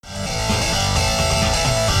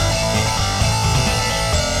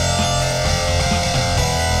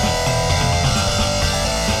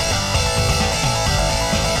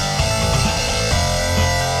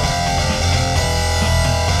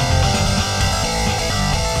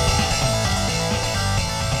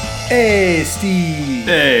Hey, Steve.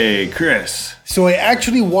 Hey, Chris. So I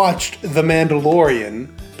actually watched The Mandalorian,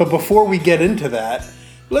 but before we get into that,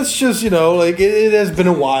 let's just, it has been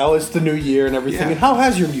a while. It's the new year and everything. Yeah. And how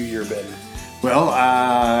has your new year been? Well,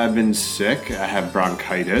 I've been sick. I have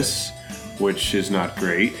bronchitis, which is not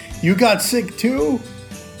great. You got sick too?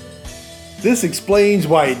 This explains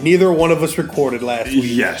why neither one of us recorded last week.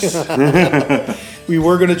 Yes. We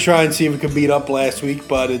were going to try and see if we could beat up last week,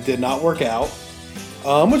 but it did not work out.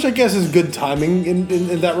 Which I guess is good timing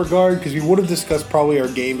in that regard, because we would have discussed probably our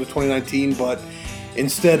games of 2019, but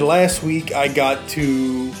instead last week I got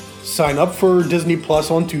to sign up for Disney Plus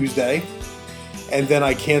on Tuesday, and then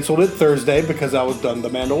I canceled it Thursday because I was done The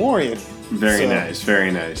Mandalorian. Very nice.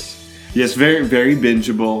 Yes, very, very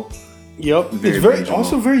bingeable. Yep. It's bingeable.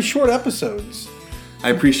 also very short episodes. I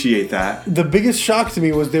appreciate that. The biggest shock to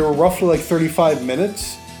me was they were roughly like 35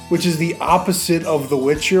 minutes, which is the opposite of The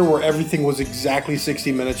Witcher, where everything was exactly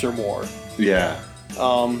 60 minutes or more. Yeah.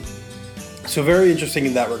 So very interesting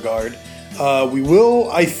in that regard. We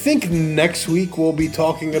will, I think next week we'll be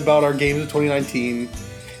talking about our games of 2019,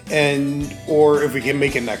 or if we can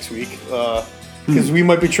make it next week, because we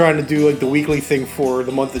might be trying to do like the weekly thing for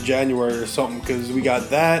the month of January or something, because we got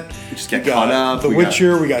that. We just get caught up. The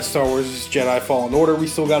Witcher, we got Star Wars Jedi Fallen Order we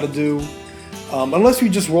still got to do. Unless we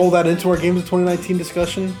just roll that into our games of 2019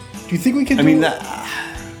 discussion. Do you think we can do it?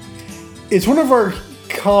 It's one of our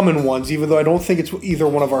common ones, even though I don't think it's either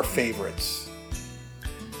one of our favorites.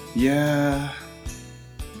 Yeah.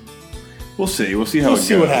 We'll see. We'll see how it goes. We'll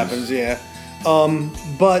see what happens, yeah.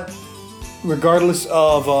 But regardless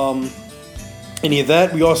of any of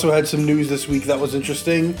that, we also had some news this week that was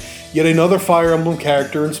interesting. Yet another Fire Emblem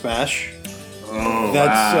character in Smash. Oh,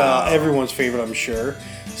 That's wow. everyone's favorite, I'm sure.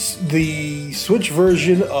 The Switch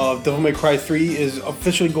version of Devil May Cry 3 is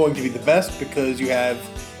officially going to be the best because you have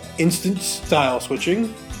instant style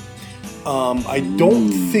switching. I don't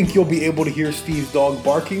think you'll be able to hear Steve's dog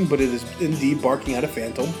barking, but it is indeed barking at a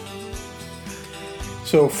phantom.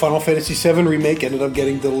 So Final Fantasy VII Remake ended up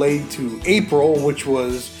getting delayed to April, which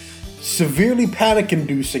was severely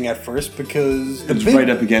panic-inducing at first because... It's right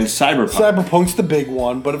up against Cyberpunk. Cyberpunk's the big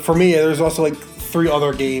one, but for me, there's also like 3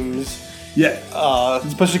 other games... Yeah.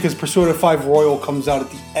 Especially because Persona 5 Royal comes out at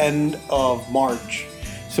the end of March.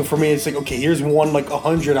 So for me, it's like, okay, here's one like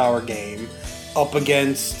 100-hour game up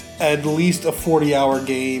against at least a 40-hour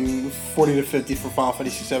game, 40 to 50 for Final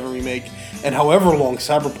Fantasy VII Remake, and however long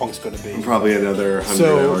Cyberpunk's going to be. Probably another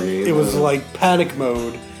 100-hour game. It was like panic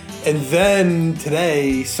mode. And then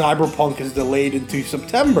today, Cyberpunk is delayed into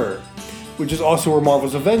September, which is also where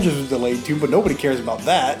Marvel's Avengers was delayed to, but nobody cares about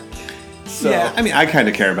that. So, yeah, I mean, I kind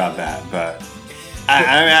of care about that, but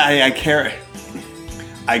I care.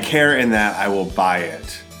 I care in that I will buy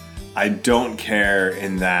it. I don't care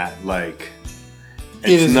in that like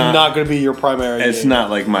it is not going to be your primary. It's game. not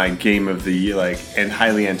like my game of the year, and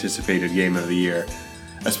highly anticipated game of the year,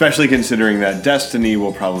 especially considering that Destiny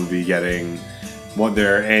will probably be getting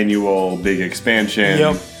their annual big expansion.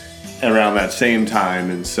 Yep. Around that same time,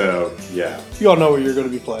 and so, yeah. You all know what you're going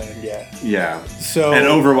to be playing, yeah. Yeah. So, and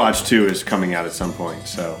Overwatch 2 is coming out at some point,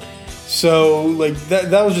 so. So, like,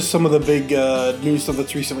 that was just some of the big news stuff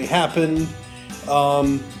that's recently happened.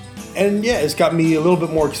 And, yeah, it's got me a little bit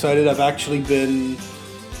more excited. I've actually been...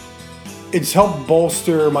 It's helped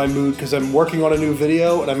bolster my mood because I'm working on a new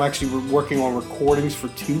video, and I'm actually working on recordings for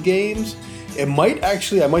 2 games. I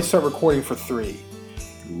might start recording for 3.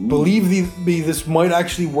 Believe me, this might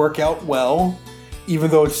actually work out well, even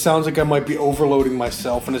though it sounds like I might be overloading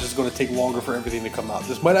myself and it's just going to take longer for everything to come out.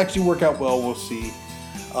 This might actually work out well, we'll see.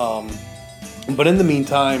 But in the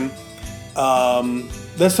meantime,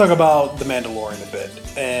 let's talk about The Mandalorian a bit.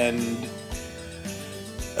 And,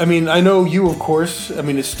 I mean, I know you, of course. I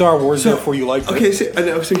mean, it's Star Wars, therefore you like it. Okay, so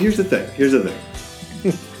here's the thing.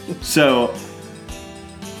 So,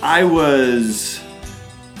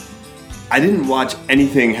 I didn't watch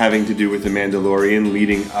anything having to do with The Mandalorian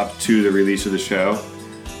leading up to the release of the show.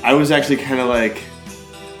 I was actually kind of like,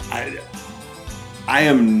 I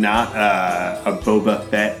am not a Boba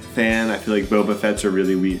Fett fan. I feel like Boba Fett's a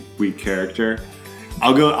really weak character.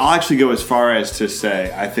 I'll actually go as far as to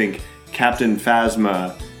say I think Captain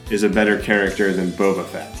Phasma is a better character than Boba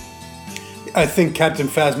Fett. I think Captain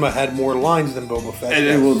Phasma had more lines than Boba Fett.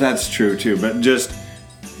 Yes. Well, that's true too, but just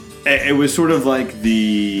it was sort of like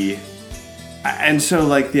the. And so,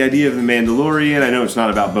 like, the idea of The Mandalorian, I know it's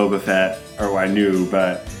not about Boba Fett, or I knew,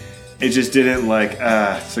 but it just didn't, like,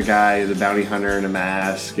 it's a guy, the bounty hunter in a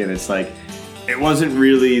mask, and it's like, it wasn't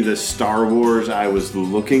really the Star Wars I was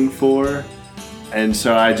looking for, and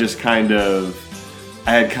so I just I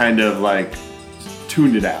had kind of, like,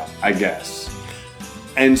 tuned it out, I guess.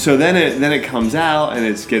 And so then it comes out and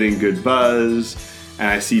it's getting good buzz, and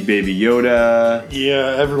I see Baby Yoda.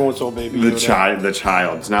 Yeah, everyone saw Baby Yoda. The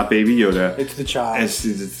child. It's not Baby Yoda. It's the child.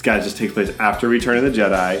 This guy just takes place after Return of the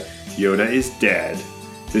Jedi. Yoda is dead.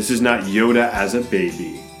 This is not Yoda as a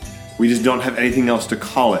baby. We just don't have anything else to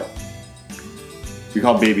call it. We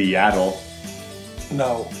call Baby Yaddle.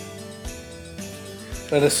 No.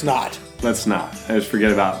 Let us not. Let's not. I just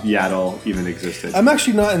forget about Yaddle even existed. I'm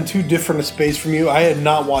actually not in too different a space from you. I had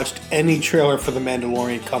not watched any trailer for The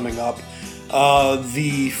Mandalorian coming up.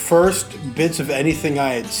 The first bits of anything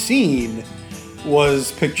I had seen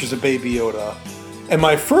was pictures of Baby Yoda. And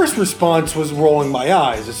my first response was rolling my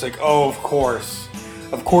eyes. It's like, oh, of course.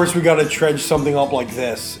 Of course we gotta dredge something up like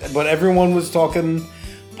this. But everyone was talking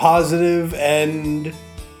positive, and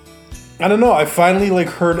I don't know, I finally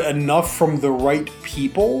heard enough from the right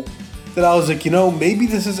people that I was like, maybe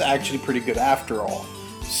this is actually pretty good after all.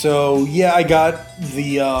 So yeah, I got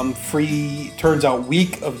the free, turns out,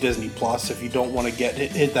 week of Disney Plus if you don't want to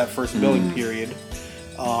hit that first billing period.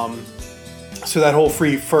 So that whole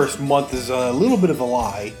free first month is a little bit of a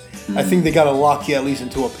lie. I think they got to lock you at least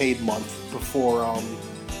into a paid month before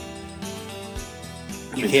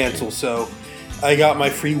you cancel. So I got my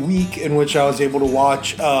free week in which I was able to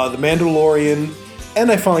watch The Mandalorian,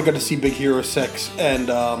 and I finally got to see Big Hero 6 and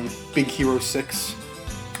Big Hero 6.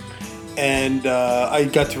 And I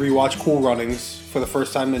got to rewatch Cool Runnings for the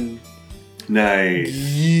first time in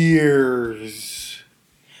years.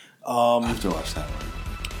 I have to watch that one.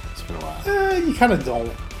 It's been a while. You kind of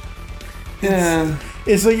don't. Yeah.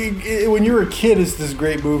 It's like when you're a kid, it's this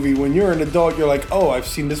great movie. When you're an adult, you're like, oh, I've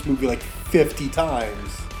seen this movie 50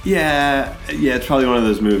 times. Yeah, it's probably one of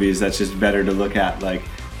those movies that's just better to look at.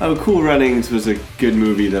 Cool Runnings was a good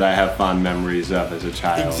movie that I have fond memories of as a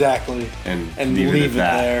child. Exactly. And leave it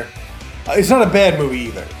there. It's not a bad movie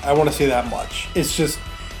either. I want to say that much. It's just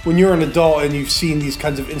when you're an adult and you've seen these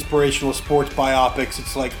kinds of inspirational sports biopics,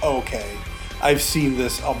 it's like, okay, I've seen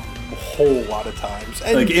this a whole lot of times.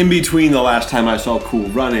 And in between the last time I saw Cool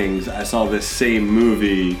Runnings, I saw this same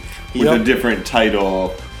movie with a different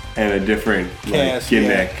title and a different cast,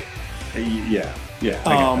 gimmick. Yeah. I get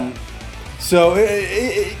that. So,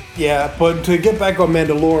 but to get back on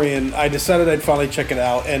Mandalorian, I decided I'd finally check it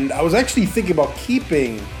out, and I was actually thinking about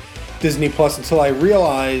keeping Disney Plus until I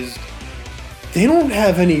realized they don't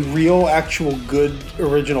have any real, actual good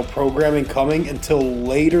original programming coming until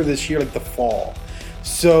later this year, the fall.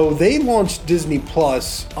 So they launched Disney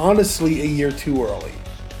Plus, honestly, a year too early.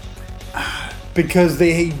 Because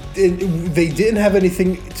they didn't have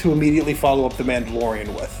anything to immediately follow up The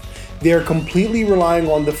Mandalorian with. They're completely relying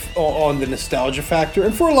on the nostalgia factor,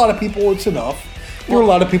 and for a lot of people, it's enough. There are a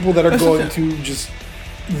lot of people that are going to just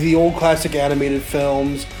the old classic animated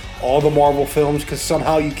films, all the Marvel films, because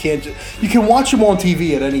somehow you can watch them on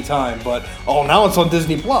TV at any time, but now it's on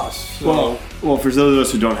Disney Plus. So. Well, for those of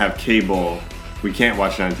us who don't have cable, we can't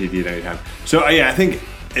watch it on TV at any time. So I think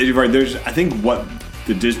what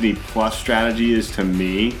the Disney Plus strategy is, to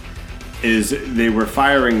me, is they were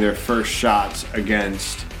firing their first shots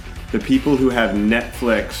against the people who have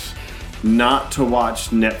Netflix, not to watch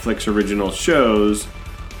Netflix original shows,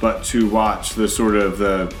 but to watch the sort of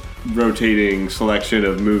the rotating selection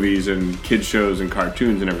of movies and kids shows and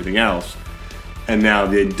cartoons and everything else. And now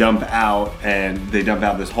they dump out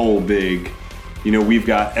this whole big, we've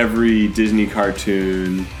got every Disney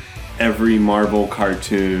cartoon, every Marvel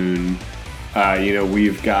cartoon,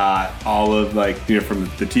 we've got all of from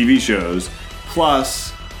the TV shows,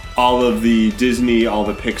 plus all of the Disney, all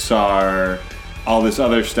the Pixar, all this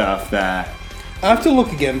other stuff that... I have to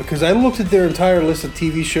look again, because I looked at their entire list of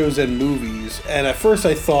TV shows and movies, and at first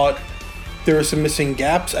I thought there were some missing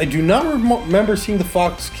gaps. I do not remember seeing the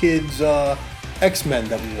Fox Kids X-Men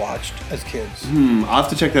that we watched as kids. I'll have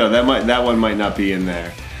to check that out. That one might not be in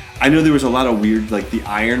there. I know there was a lot of weird, the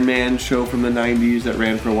Iron Man show from the 90s that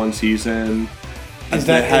ran for one season. Is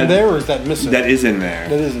that in there, or is that missing? That is in there.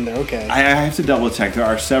 That is in there, okay. I have to double check. There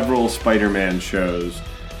are several Spider-Man shows.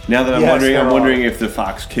 Now that I'm wondering if the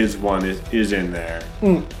Fox Kids one is in there.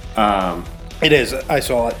 It is. I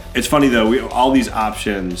saw it. It's funny though. All these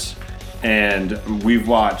options, and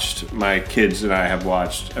my kids and I have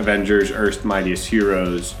watched Avengers: Earth's Mightiest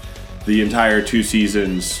Heroes, the entire 2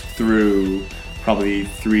 seasons through probably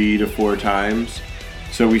 3 to 4 times.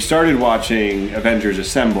 So we started watching Avengers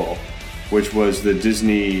Assemble, which was the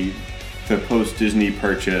post-Disney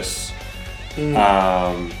purchase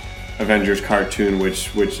Avengers cartoon, which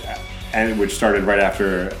started right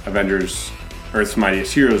after Avengers Earth's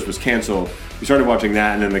Mightiest Heroes was canceled. We started watching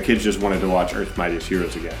that, and then the kids just wanted to watch Earth's Mightiest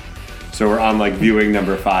Heroes again. So we're on viewing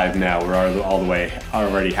number 5 now. We're all the way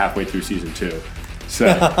already halfway through season 2. So,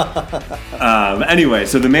 anyway,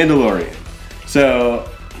 so The Mandalorian. So,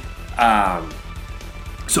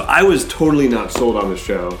 so I was totally not sold on the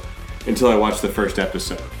show until I watched the first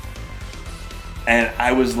episode. And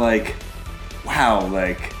I was like, wow,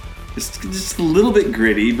 like, it's just a little bit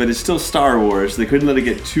gritty, but it's still Star Wars. They couldn't let it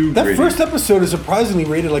get too gritty. That first episode is surprisingly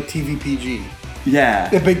rated like TV PG. Yeah.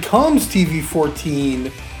 It becomes TV 14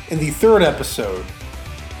 in the third episode.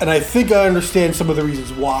 And I think I understand some of the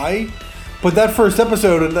reasons why. But that first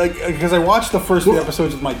episode, because I watched the first three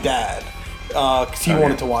episodes with my dad, because he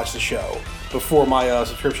wanted to watch the show before my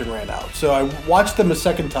subscription ran out. So I watched them a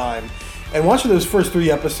second time, and watching those first three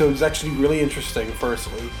episodes is actually really interesting,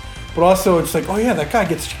 firstly. But also, it's like, oh yeah, that guy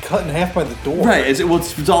gets cut in half by the door. Right,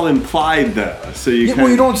 it's all implied, though. So you well,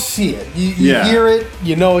 you don't see it. You hear it,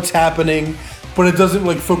 you know it's happening, but it doesn't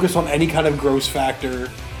like focus on any kind of gross factor.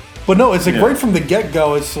 But no, it's like right from the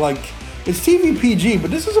get-go, it's like, it's TV PG,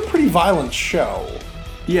 but this is a pretty violent show.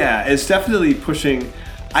 Yeah, it's definitely pushing.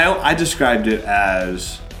 I described it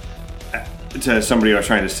as, to somebody I was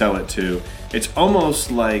trying to sell it to, it's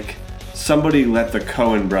almost like somebody let the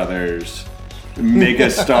Coen brothers make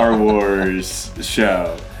a Star Wars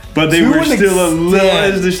show. But they were still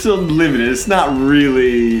they're still limited. It's not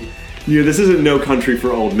really, this isn't No Country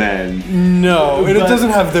for Old Men. No, it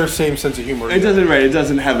doesn't have their same sense of humor. It doesn't, right, it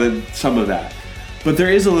doesn't have some of that. But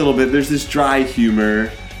there is a little bit, there's this dry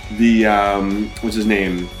humor. The, what's his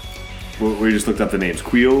name? We just looked up the names.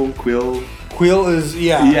 Queel is,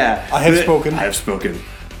 yeah. I have spoken.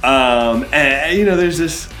 And, there's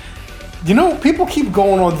this. People keep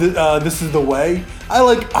going on This Is the Way.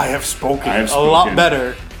 I have spoken a lot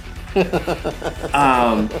better.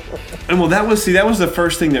 And well, that was the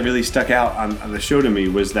first thing that really stuck out on the show to me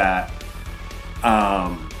was that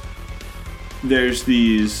there's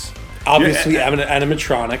these. Obviously,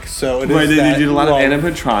 animatronics, so it is. Right, they did a lot of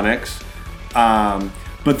animatronics.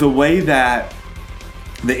 But the way that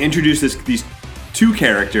they introduced these two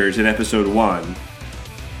characters in episode 1,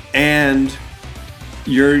 and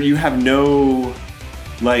you have no,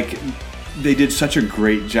 like, they did such a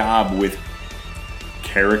great job with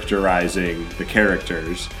characterizing the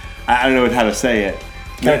characters. I don't know how to say it.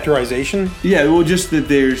 Characterization? Yeah, well, just that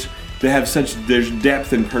there's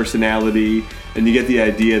depth and personality, and you get the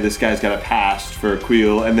idea this guy's got a past for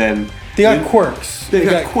Queel, and then they got quirks. They've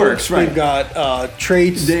got quirks, right? They've got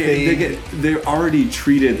traits. They're already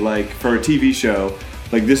treated like, for a TV show,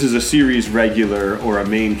 like this is a series regular or a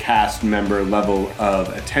main cast member level of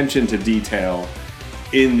attention to detail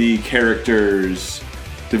in the character's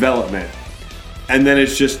development. And then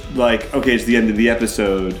it's just like, okay, it's the end of the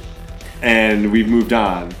episode, and we've moved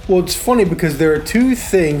on. Well, it's funny because there are two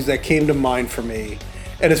things that came to mind for me.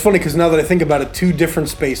 And it's funny because now that I think about it, two different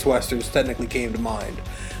space westerns technically came to mind.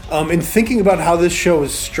 In thinking about how this show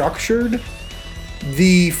is structured,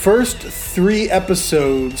 the first 3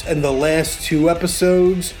 episodes and the last 2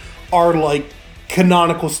 episodes are like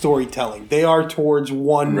canonical storytelling. They are towards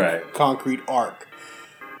one concrete arc.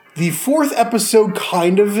 The 4th episode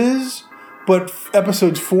kind of is, but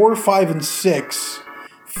episodes 4, 5, and 6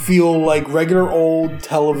 feel like regular old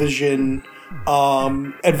television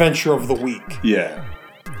adventure of the week. Yeah.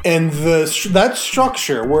 And that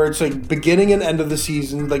structure where it's like beginning and end of the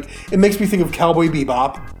season, like it makes me think of Cowboy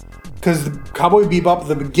Bebop, because Cowboy Bebop,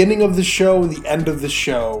 the beginning of the show and the end of the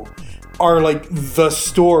show are like the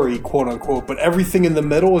story, quote unquote, but everything in the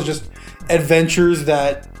middle is just adventures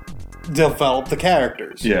that develop the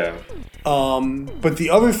characters. Yeah. But the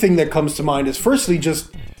other thing that comes to mind is firstly just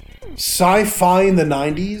sci-fi in the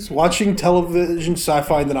 90s, watching television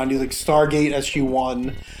sci-fi in the 90s, like Stargate,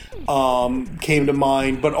 SG-1 came to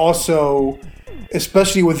mind, but also,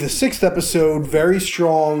 especially with the 6th episode, very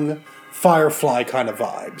strong Firefly kind of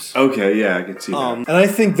vibes. Okay, yeah, I can see that. And I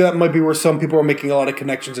think that might be where some people are making a lot of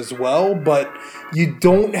connections as well, but you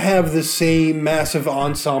don't have the same massive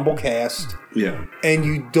ensemble cast. Yeah. And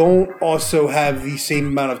you don't also have the same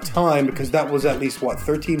amount of time, because that was at least,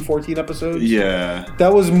 13, 14 episodes? Yeah.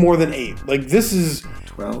 That was more than 8. Like, this is...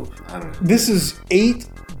 12? I don't know. This is 8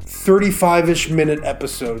 35-ish minute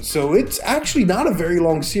episodes, so it's actually not a very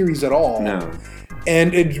long series at all. No.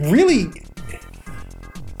 And it really...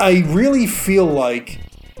 I really feel like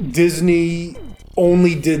Disney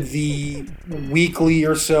only did the weekly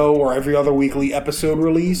or so, or every other weekly episode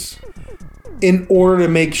release in order to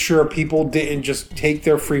make sure people didn't just take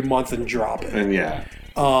their free month and drop it. And yeah.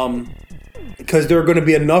 Because there are going to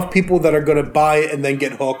be enough people that are going to buy it and then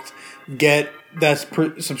get hooked, get that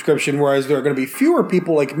subscription, whereas there are going to be fewer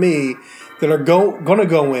people like me that are going to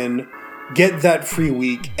go in, get that free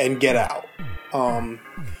week, and get out.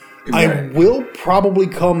 I Right. will probably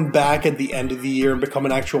come back at the end of the year and become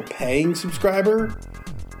an actual paying subscriber.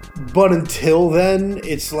 But until then,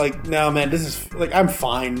 it's like, no, man, this is like, I'm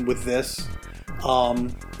fine with this.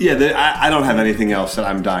 Yeah, I don't have anything else that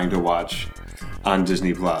I'm dying to watch on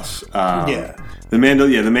Disney Plus. Yeah. The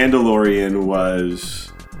Mandalorian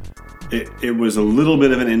was it was a little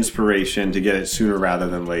bit of an inspiration to get it sooner rather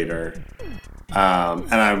than later. And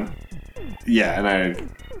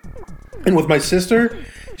with my sister,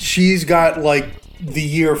 she's got like the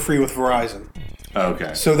year free with Verizon.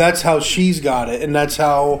 okay. So that's how she's got it. And that's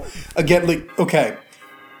how, again, like, okay,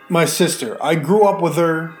 my sister, I grew up with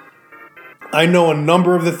her. I know a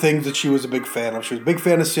number of the things that she was a big fan of. She was a big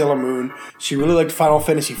fan of Sailor Moon. She really liked Final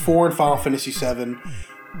Fantasy IV and Final Fantasy VII.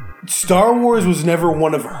 Star Wars was never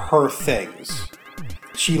one of her things.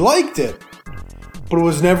 She liked it, but it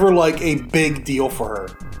was never like a big deal for her.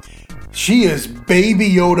 She is Baby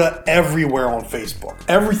Yoda everywhere on Facebook.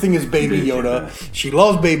 Everything is Baby Yoda. She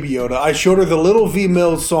loves Baby Yoda. I showed her the Little V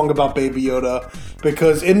Mills song about Baby Yoda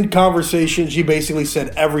because in conversation, she basically said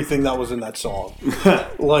everything that was in that song.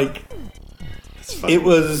 Like, it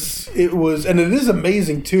was, and it is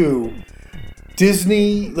amazing too.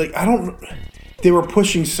 Disney, like, they were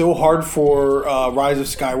pushing so hard for Rise of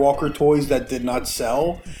Skywalker toys that did not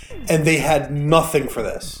sell, and they had nothing for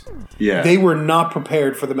this. Yeah. They were not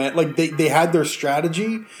prepared for the man. Like, they had their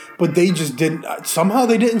strategy, but they just didn't. Somehow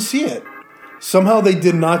they didn't see it. Somehow they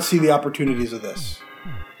did not see the opportunities of this.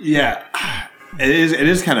 Yeah. It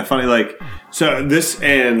is kind of funny. Like, so this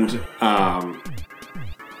and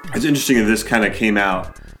it's interesting that this kind of came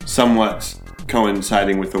out somewhat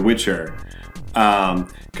coinciding with The Witcher.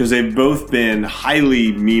 Because they've both been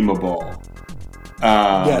highly memeable.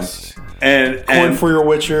 Yes. And Coin for your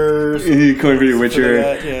Witchers. Coin for your Witcher.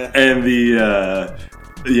 That, yeah. And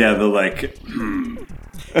the like...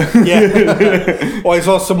 Yeah. Well, I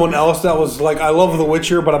saw someone else that was like, I love The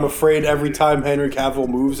Witcher, but I'm afraid every time Henry Cavill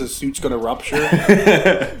moves, his suit's going to rupture.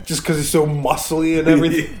 Just because he's so muscly and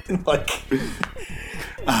everything. Like,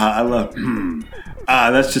 I love...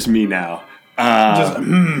 that's just me now. I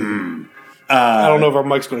don't know if our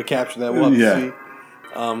mic's going to capture that. We'll have to see.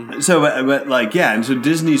 So, but like, yeah, and so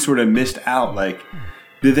Disney sort of missed out. Like,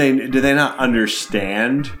 did they not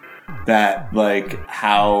understand that, like,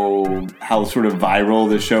 how sort of viral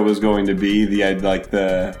the show was going to be?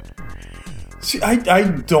 See, I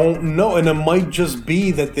don't know, and it might just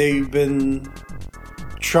be that they've been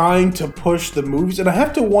trying to push the movies, and I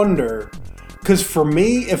have to wonder, because for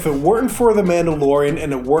me, if it weren't for The Mandalorian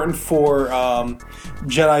and it weren't for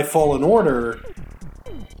Jedi Fallen Order,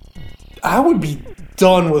 I would be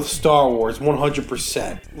done with Star Wars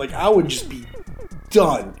 100%. Like, I would just be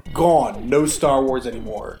done, gone, no Star Wars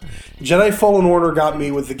anymore. Jedi Fallen Order got me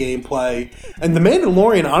with the gameplay, and The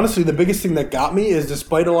Mandalorian, honestly, the biggest thing that got me is,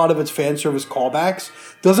 despite a lot of its fan service callbacks,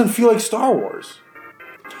 doesn't feel like Star Wars.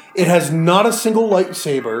 It has not a single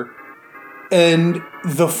lightsaber, and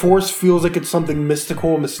the Force feels like it's something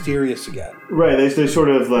mystical and mysterious again. Right, they sort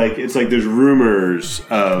of like, it's like there's rumors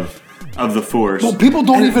of the Force. Well, people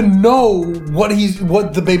don't even know what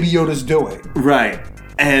the Baby Yoda's doing. Right,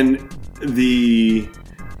 and the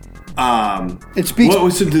it speaks. what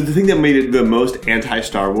was the thing that made it the most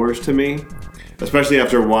anti-Star Wars to me, especially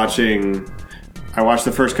after watching. I watched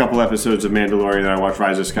the first couple episodes of Mandalorian, then I watched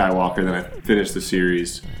Rise of Skywalker, then I finished the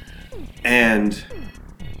series, and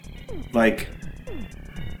like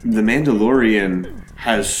the Mandalorian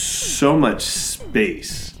has so much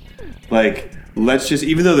space, like. Let's just,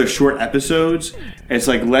 even though they're short episodes, it's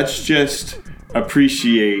like, let's just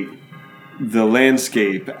appreciate the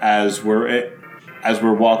landscape as we're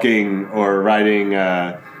walking or riding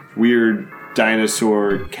a weird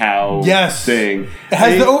dinosaur cow thing. It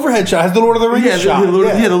has the overhead shot. It has the Lord of the Rings shot. The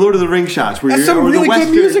Lord of the Rings shots. Where That's some really good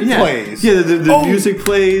music plays. Yeah, the music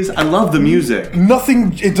plays. I love the music.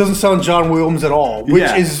 Nothing, it doesn't sound John Williams at all, which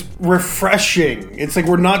is refreshing. It's like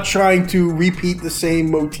we're not trying to repeat the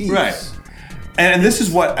same motifs. Right. And this is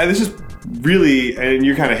really, and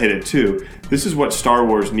you kind of hit it too, this is what Star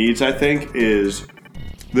Wars needs, I think, is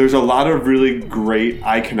there's a lot of really great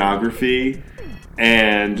iconography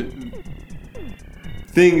and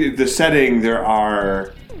the setting,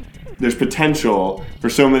 there's potential for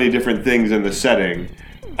so many different things in the setting.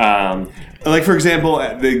 Like, for example,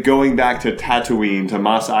 going back to Tatooine, to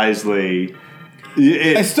Mos Eisley.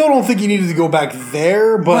 I still don't think you needed to go back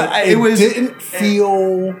there, but it didn't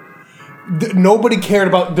feel... Nobody cared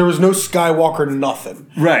about. There was no Skywalker, nothing.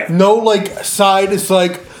 Right. No like side. It's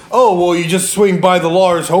like, oh well, you just swing by the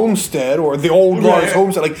Lars homestead or the old Lars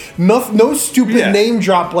homestead. Like no stupid name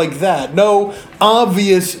drop like that. No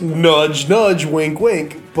obvious nudge, nudge, wink,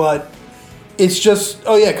 wink. But It's just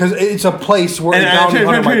because it's a place where And a bounty I'm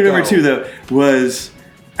hunter trying to might remember go. too, though, was,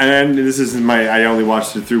 and this is I only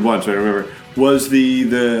watched it through once, but I remember, was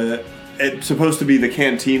it's supposed to be the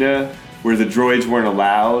cantina where the droids weren't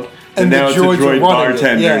allowed, and now it's a droid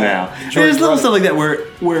bartender now. There's little stuff like that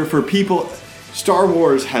where for people, Star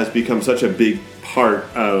Wars has become such a big part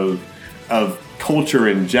of culture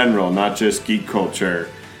in general, not just geek culture,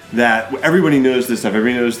 that everybody knows this stuff.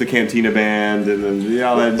 Everybody knows the Cantina Band and then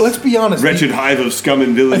that. Let's be honest. Wretched hive of scum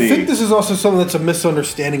and villainy. I think this is also something that's a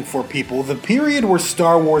misunderstanding for people. The period where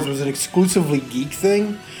Star Wars was an exclusively geek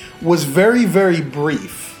thing was very, very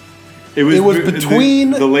brief. It was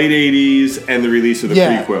between the late 80s and the release of the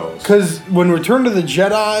prequels. Because when Return to the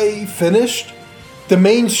Jedi finished, the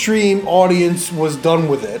mainstream audience was done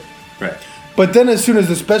with it. Right. But then as soon as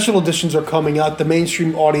the special editions are coming out, the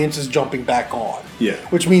mainstream audience is jumping back on. Yeah.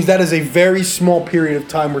 Which means that is a very small period of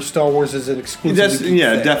time where Star Wars is an exclusive geek thing.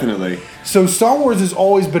 Definitely. So Star Wars has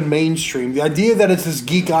always been mainstream. The idea that it's this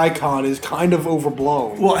geek icon is kind of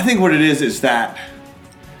overblown. Well, I think what it is that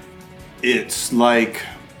it's like,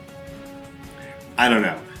 I don't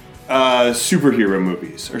know, superhero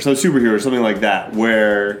movies or something like that,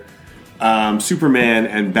 where Superman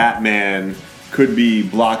and Batman could be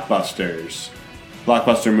blockbuster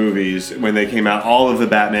movies when they came out. All of the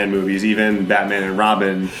Batman movies, even Batman and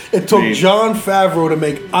Robin. It took Jon Favreau to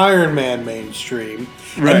make Iron Man mainstream.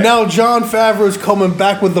 Right. And now Jon Favreau's coming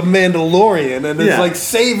back with The Mandalorian and it's like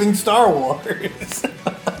saving Star Wars.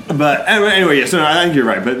 But anyway, yes, no, I think you're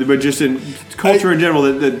right. But just in culture in general,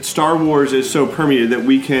 that Star Wars is so permeated that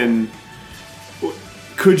we can.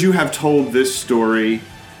 Could you have told this story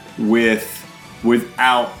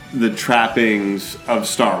without the trappings of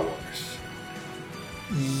Star Wars?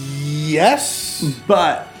 Yes,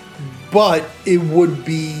 but it would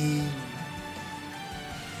be.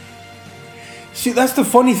 See, that's the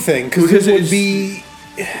funny thing because it would be.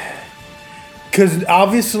 Because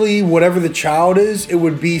obviously, whatever the child is, it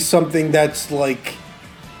would be something that's like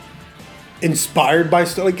inspired by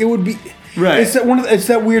Star. Like it would be. Right. It's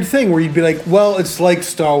that weird thing where you'd be like, well, it's like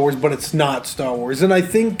Star Wars, but it's not Star Wars, and I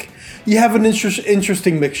think you have an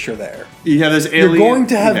interesting mixture there. You have this alien. You're going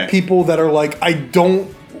to have people that are like, I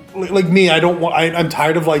don't like me. I don't want. I'm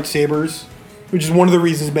tired of lightsabers, which is one of the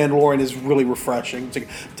reasons Mandalorian is really refreshing. It's like,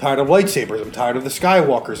 I'm tired of lightsabers. I'm tired of the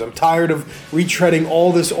Skywalkers. I'm tired of retreading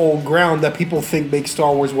all this old ground that people think makes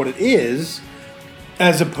Star Wars what it is,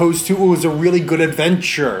 as opposed to it was a really good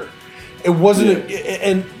adventure. It wasn't,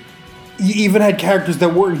 and you even had characters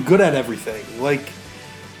that weren't good at everything.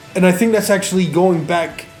 And I think that's actually going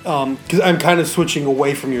back. Because I'm kind of switching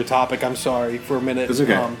away from your topic. I'm sorry for a minute. It's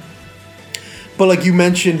okay. But like you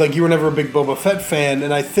mentioned, like you were never a big Boba Fett fan,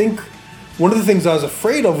 and I think one of the things I was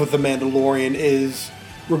afraid of with The Mandalorian is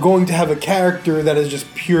we're going to have a character that is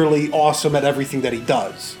just purely awesome at everything that he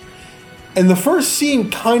does. And the first scene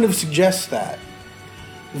kind of suggests that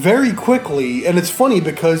very quickly, and it's funny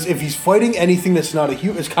because if he's fighting anything that's not a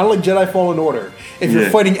human, it's kind of like Jedi Fallen Order. If you're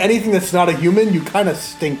fighting anything that's not a human, you kind of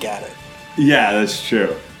stink at it. Yeah, that's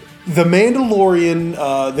true. The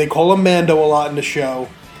Mandalorian, they call him Mando a lot in the show.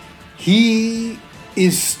 He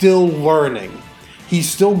is still learning. He's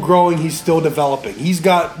still growing. He's still developing. He's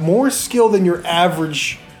got more skill than your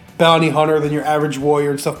average bounty hunter, than your average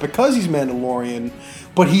warrior and stuff because he's Mandalorian.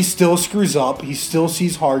 But he still screws up. He still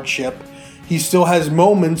sees hardship. He still has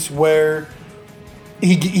moments where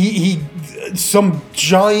he some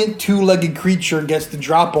giant two-legged creature gets the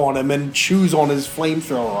drop on him and chews on his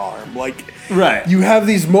flamethrower arm. Right. You have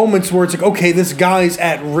these moments where it's like, okay, this guy's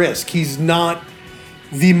at risk. He's not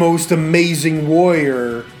the most amazing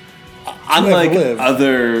warrior. Unlike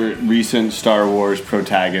other recent Star Wars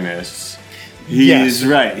protagonists, he's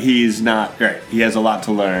right. He's not great. He has a lot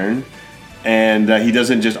to learn, and he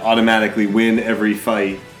doesn't just automatically win every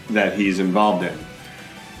fight that he's involved in.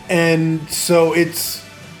 And so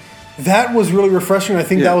that was really refreshing. I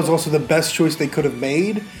think that was also the best choice they could have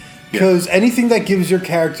made. Because anything that gives your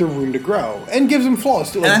character room to grow and gives him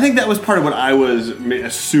flaws. And I think that was part of what I was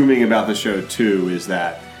assuming about the show, too, is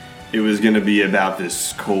that it was going to be about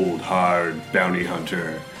this cold, hard bounty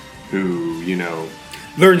hunter who,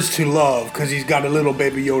 learns to love because he's got a little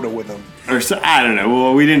baby Yoda with him. Or so, I don't know.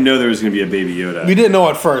 Well, we didn't know there was going to be a baby Yoda. We didn't know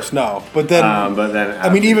at first, no. But then, I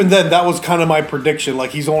mean, even then, that was kind of my prediction.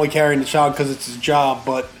 Like, he's only carrying the child because it's his job.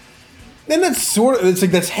 But then that's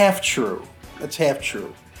that's half true. That's half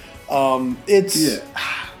true. But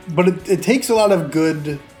it takes a lot of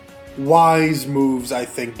good, wise moves, I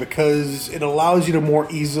think, because it allows you to more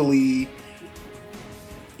easily,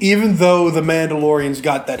 even though the Mandalorian's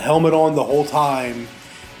got that helmet on the whole time,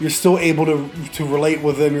 you're still able to relate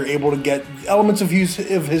with him. You're able to get elements of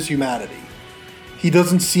his humanity. he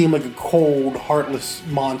doesn't seem like a cold, heartless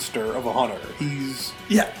monster of a hunter. He's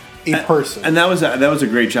a person. And that was a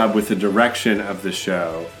great job with the direction of the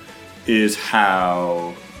show, is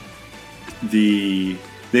how they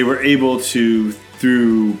were able to,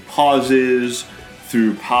 through pauses,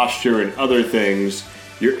 through posture and other things,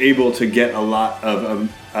 you're able to get a lot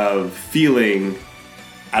of feeling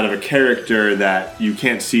out of a character that you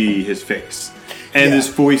can't see his face. And his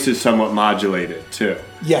voice is somewhat modulated too.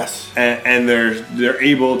 Yes. And they're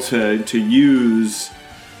able to use,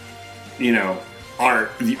 the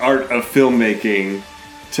art of filmmaking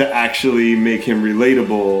to actually make him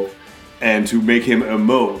relatable and to make him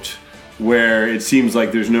emote, where it seems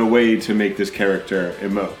like there's no way to make this character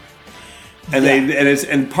emote. And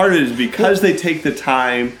and part of it is because they take the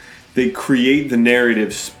time, they create the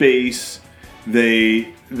narrative space,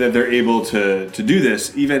 that they're able to do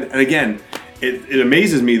this. Even, and again, it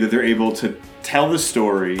amazes me that they're able to tell the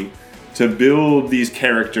story, to build these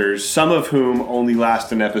characters, some of whom only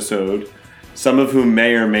last an episode, some of whom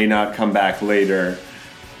may or may not come back later,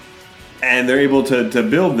 and they're able to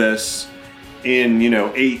build this in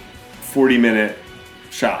 8 40-minute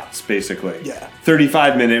shots, basically. Yeah.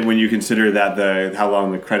 35-minute when you consider that how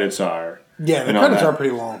long the credits are. Yeah, the credits are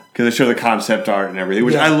pretty long. Because they show the concept art and everything,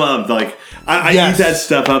 which I loved. Like, I eat that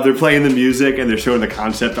stuff up. They're playing the music and they're showing the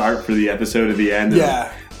concept art for the episode at the end.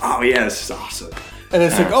 Yeah. Oh, yeah, this is awesome. And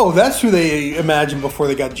it's like, that's who they imagined before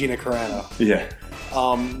they got Gina Carano. Yeah.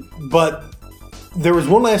 But there was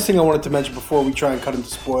one last thing I wanted to mention before we try and cut into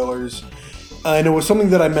spoilers. And it was something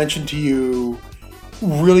that I mentioned to you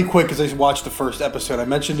really quick as I watched the first episode. I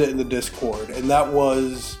mentioned it in the Discord, and that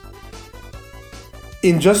was,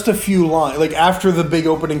 in just a few lines, like after the big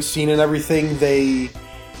opening scene and everything,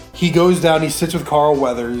 he goes down, he sits with Carl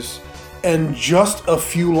Weathers, and just a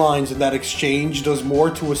few lines in that exchange does more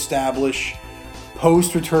to establish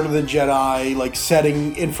post Return of the Jedi, like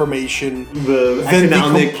setting information than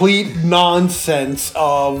the complete nonsense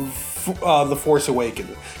of The Force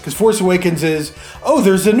Awakens. Because Force Awakens is,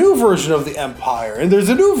 there's a new version of the Empire, and there's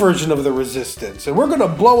a new version of the Resistance, and we're going to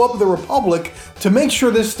blow up the Republic to make sure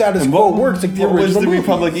this status quo works like the original was the movies.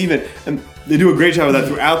 Republic even? And they do a great job of that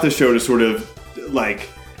throughout the show to sort of, like,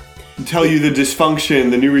 tell you the dysfunction,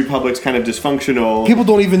 the New Republic's kind of dysfunctional. People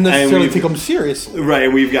don't even necessarily take them seriously. Right,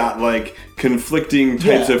 and we've got, like, conflicting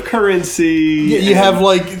types of currency. Yeah, you have,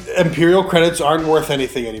 like, Imperial credits aren't worth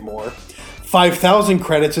anything anymore. 5,000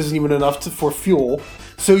 credits isn't even enough for fuel.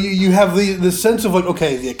 So you have the sense of, like,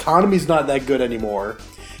 okay, the economy's not that good anymore.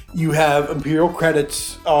 You have Imperial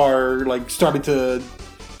credits are, like, starting to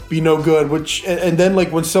be no good, and then,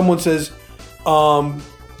 like, when someone says, call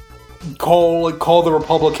the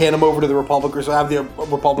Republic, hand him over to the Republic, or so have the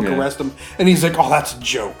Republic arrest him, and he's like, that's a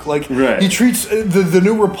joke. Like, he treats the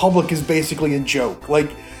New Republic is basically a joke.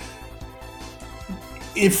 Like,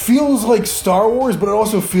 it feels like Star Wars, but it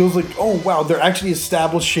also feels like, they're actually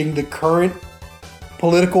establishing the current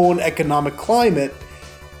political and economic climate.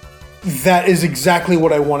 That is exactly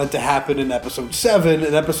what I wanted to happen in Episode 7,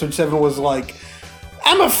 and Episode 7 was like,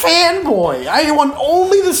 I'm a fanboy. I want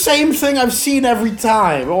only the same thing I've seen every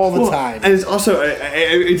time, all the time. And it's also,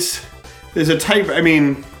 there's a type, I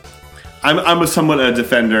mean, I'm somewhat a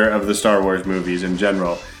defender of the Star Wars movies in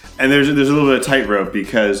general, and there's a little bit of tightrope,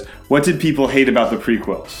 because what did people hate about the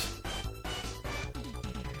prequels?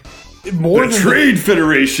 The Trade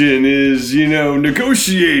Federation is,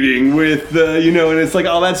 negotiating with and it's like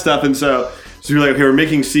all that stuff. And so you're like, okay, we're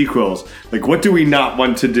making sequels. Like, what do we not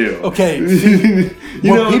want to do? Okay.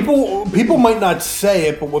 People might not say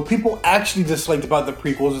it, but what people actually disliked about the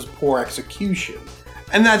prequels is poor execution.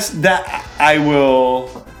 And that I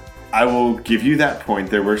will give you that point.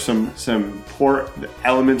 There were some poor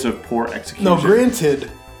elements of poor execution. No, granted,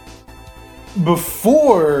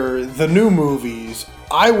 before the new movies,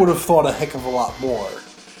 I would have thought a heck of a lot more.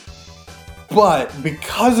 But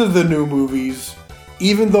because of the new movies,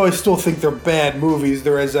 even though I still think they're bad movies,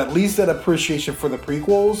 there is at least that appreciation for the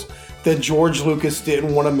prequels that George Lucas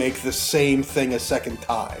didn't want to make the same thing a second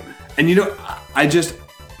time. And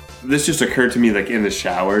this just occurred to me, like, in the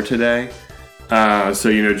shower today. So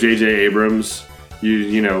J.J. Abrams,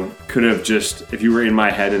 you could have just, if you were in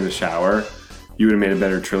my head in the shower, you would have made a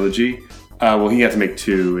better trilogy. Well, he had to make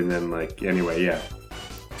 2, and then, like, anyway, yeah.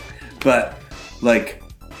 But, like,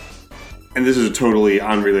 and this is totally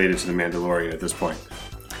unrelated to The Mandalorian at this point.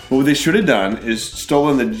 But what they should have done is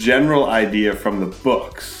stolen the general idea from the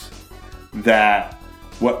books that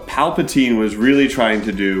what Palpatine was really trying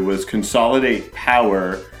to do was consolidate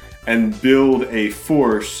power and build a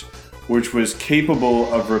force which was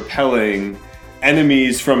capable of repelling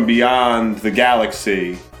enemies from beyond the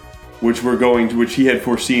galaxy, which he had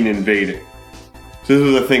foreseen invading. This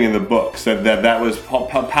was a thing in the books that was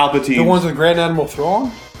Palpatine. The ones with Grand Admiral Thrawn?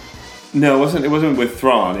 No, it wasn't with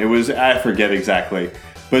Thrawn. It was, I forget exactly.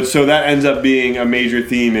 But so that ends up being a major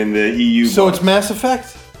theme in the EU. So books. it's Mass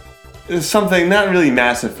Effect? It's something, not really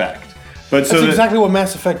Mass Effect. But That's exactly what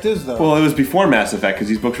Mass Effect is, though. Well, it was before Mass Effect because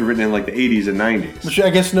these books were written in like the 80s and 90s. Which I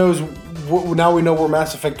guess now we know where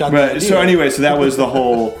Mass Effect got the idea. So anyway, so that was the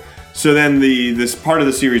whole... So then this part of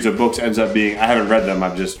the series of books ends up being... I haven't read them,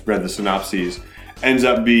 I've just read the synopses. Ends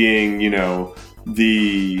up being,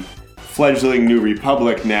 the fledgling New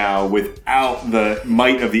Republic now without the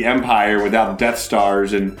might of the Empire, without Death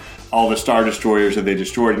Stars and all the Star Destroyers that they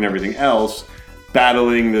destroyed and everything else,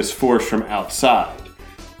 battling this force from outside.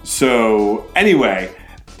 So, anyway,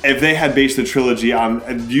 if they had based the trilogy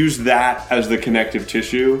on, used that as the connective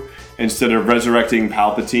tissue, instead of resurrecting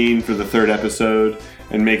Palpatine for the third episode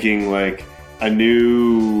and making, like, a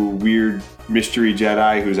new weird mystery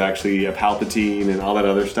Jedi who's actually a Palpatine and all that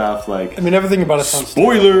other stuff, like... I mean, everything about it sounds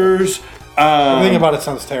spoilers! Everything about it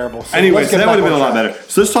sounds terrible. So anyway, so that would have been a lot better.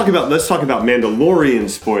 So let's talk about Mandalorian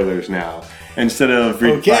spoilers now, instead of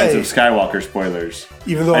Rise of Skywalker spoilers.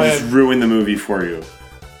 Even though I just ruined the movie for you.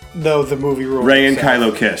 No, the movie ruins Rey and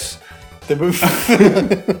Kylo kiss. The movie.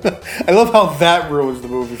 I love how that ruins the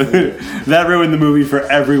movie for you. That ruined the movie for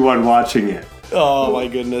everyone watching it. Oh my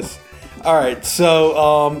goodness! All right, so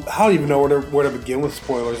I don't even know where to begin with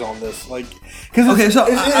spoilers on this. Like, because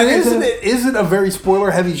it isn't a very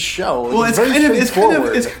spoiler heavy show. Well, it's kind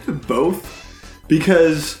of both,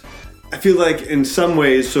 because I feel like in some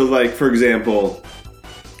ways, so like for example,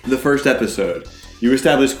 the first episode, you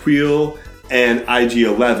establish Queel and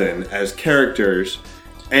IG-11 as characters,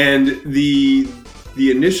 and the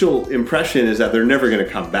initial impression is that they're never going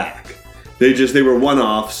to come back. They were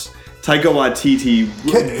one-offs. Taika Waititi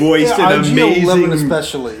voiced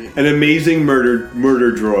an amazing murder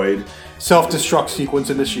droid. Self-destruct sequence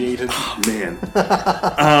initiated. Oh man.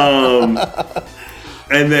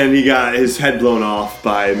 And then he got his head blown off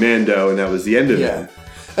by Mando, and that was the end of it.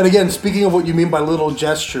 And again, speaking of what you mean by little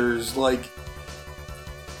gestures, like,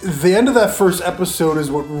 the end of that first episode is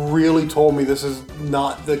what really told me this is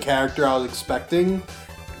not the character I was expecting.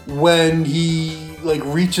 When he, like,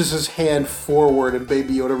 reaches his hand forward and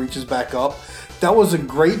Baby Yoda reaches back up, that was a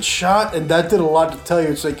great shot, and that did a lot to tell you.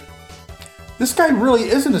 It's like, this guy really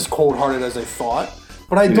isn't as cold-hearted as I thought,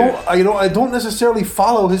 but I don't necessarily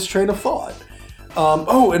follow his train of thought.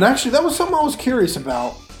 And actually, that was something I was curious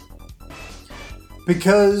about,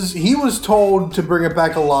 because he was told to bring it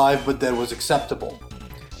back alive, but that was acceptable.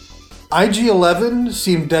 IG-11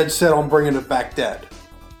 seemed dead set on bringing it back dead.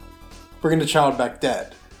 Bringing the child back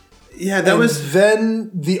dead. Yeah, that was...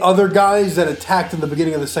 Then the other guys that attacked in the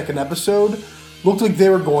beginning of the second episode looked like they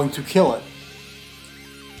were going to kill it.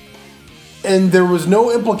 And there was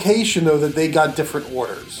no implication, though, that they got different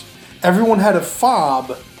orders. Everyone had a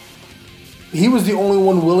fob. He was the only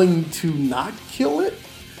one willing to not kill it.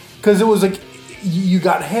 Because it was like, you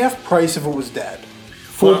got half price if it was dead.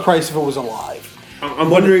 Full price if it was alive. I'm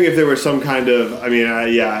wondering if there was some kind of... I mean, I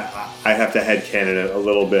have to headcanon it a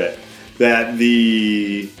little bit. That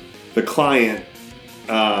the client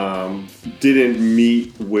didn't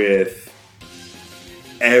meet with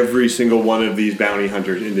every single one of these bounty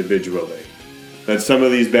hunters individually. That some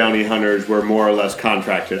of these bounty hunters were more or less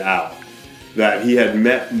contracted out. That he had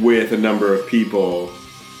met with a number of people,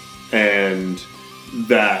 and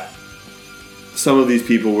that some of these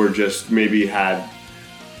people were just maybe had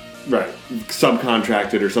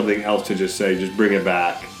subcontracted or something else to just say, just bring it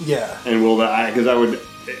back. Yeah. And because I would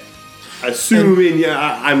assume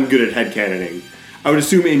I'm good at headcanoning. I would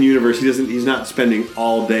assume in universe he's not spending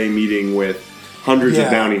all day meeting with hundreds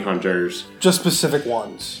of bounty hunters. Just specific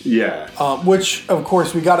ones. Yeah. Which, of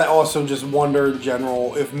course, we gotta also just wonder in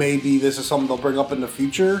general if maybe this is something they'll bring up in the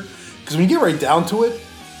future. Because when you get right down to it,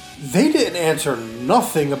 they didn't answer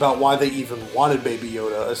nothing about why they even wanted Baby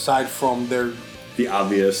Yoda, aside from the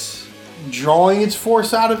obvious drawing its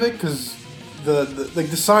force out of it. Because the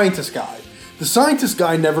scientist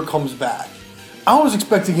guy never comes back. I was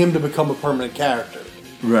expecting him to become a permanent character.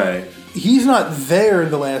 Right. He's not there in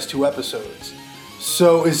the last two episodes.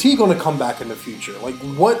 So is he going to come back in the future? Like,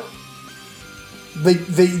 what? The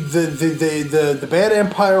bad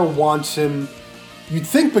Empire wants him. You'd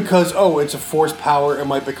think because it's a force power, it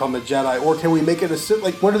might become a Jedi, or can we make it a Sith?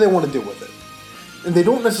 Like, what do they want to do with it? And they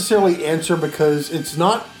don't necessarily answer because it's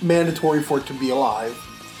not mandatory for it to be alive,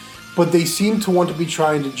 but they seem to want to be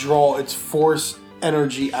trying to draw its force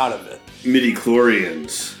energy out of it.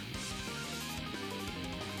 Midi-chlorians.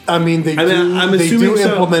 I mean, they do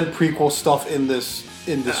implement prequel stuff in this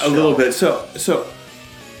show. A little bit. So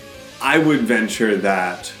I would venture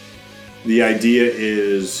that the idea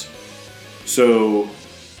is, so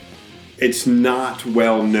it's not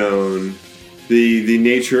well known. The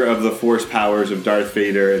nature of the force powers of Darth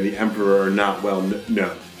Vader and the Emperor are not well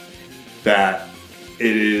known. That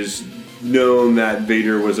it is known that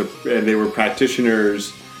Vader was and they were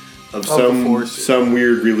practitioners of some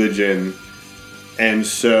weird religion, and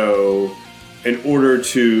so in order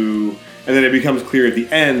to, and then it becomes clear at the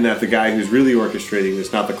end that the guy who's really orchestrating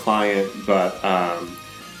this, not the client, but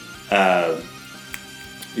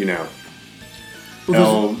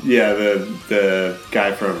the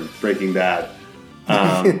guy from Breaking Bad,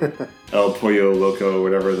 El Pollo Loco,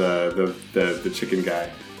 whatever the chicken guy.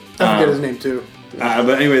 I forget his name too.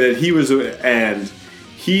 But anyway, that he was, and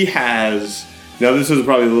he has. Now this is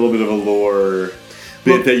probably a little bit of a lore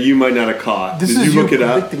bit that you might not have caught. Did you look it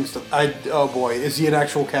up? Stuff. Oh boy, is he an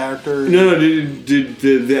actual character? No. At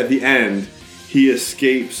the end, he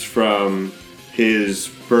escapes from his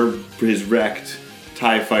wrecked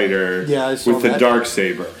TIE fighter with the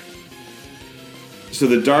Darksaber. So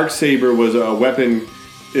the Darksaber was a weapon,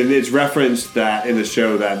 and it's referenced that in the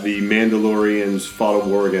show that the Mandalorians fought a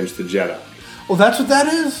war against the Jedi. Oh, that's what that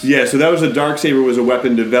is? Yeah, so that was a Darksaber was a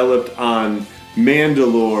weapon developed on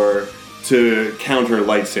Mandalore to counter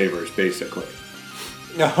lightsabers, basically.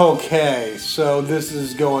 Okay, so this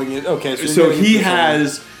is going in. Okay, so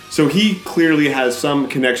he clearly has some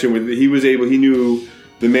connection with. He knew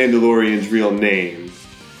the Mandalorian's real name,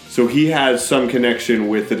 so he has some connection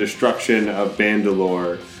with the destruction of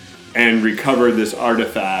Mandalore, and recovered this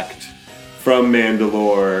artifact from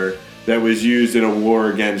Mandalore that was used in a war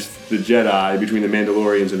against the Jedi, between the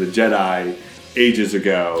Mandalorians and the Jedi ages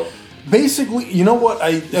ago. Basically, you know what?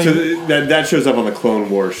 That shows up on the Clone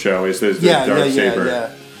Wars show. Is the Darksaber?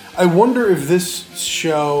 Yeah. I wonder if this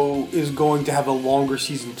show is going to have a longer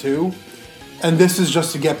season 2, and this is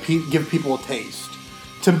just to give people a taste,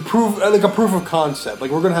 to prove like a proof of concept. Like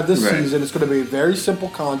we're going to have this season. It's going to be a very simple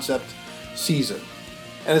concept season,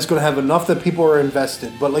 and it's going to have enough that people are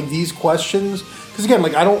invested. But like these questions, because again,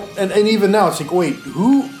 like I don't, and even now it's like, wait,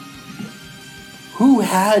 who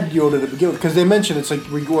had Yoda to begin with? Because they mentioned it's like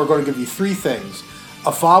we're going to give you 3 things: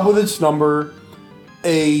 a fob with its number,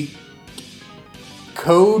 a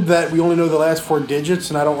code that we only know the last 4 digits,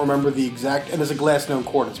 and I don't remember the exact, and it's like last known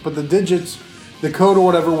coordinates. But the digits, the code or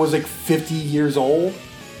whatever was like 50 years old.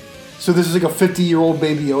 So this is like a 50-year-old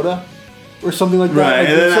Baby Yoda, or something like that. Right,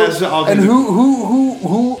 and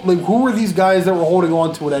who were these guys that were holding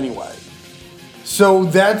on to it anyway? So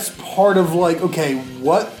that's part of like, okay,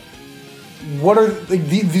 what are like,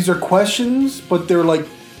 these are questions, but they're like,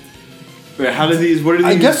 how do these? What are these?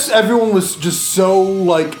 I guess everyone was just so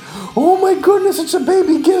like, oh my goodness, it's a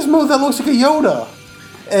baby Gizmo that looks like a Yoda,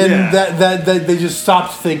 and that they just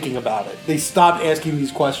stopped thinking about it. They stopped asking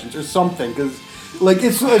these questions or something, because like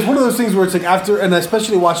it's one of those things where it's like after, and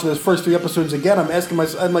especially watching those first 3 episodes again, I'm asking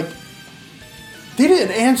myself, I'm like, they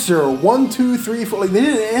didn't answer 1, 2, 3, 4. Like they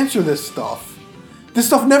didn't answer this stuff. This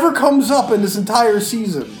stuff never comes up in this entire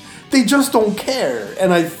season. They just don't care,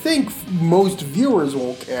 and I think most viewers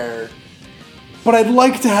won't care. But I'd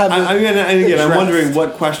like to have. I'm wondering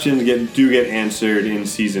what questions do get answered in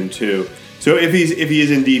season 2. So if he is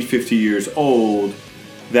indeed 50 years old,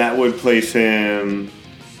 that would place him,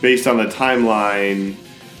 based on the timeline,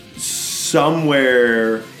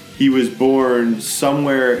 somewhere. He was born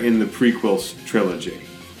somewhere in the prequel trilogy.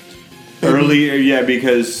 Earlier,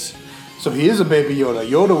 because. So he is a Baby Yoda.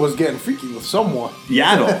 Yoda was getting freaky with someone.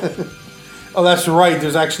 Yaddle. Oh, that's right.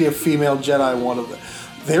 There's actually a female Jedi one of them.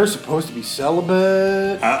 They're supposed to be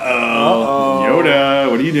celibate. Uh-oh. Yoda,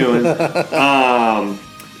 what are you doing?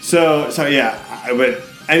 So yeah. But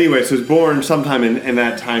anyway, so it's born sometime in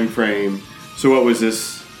that time frame. So what was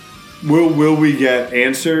this? Will we get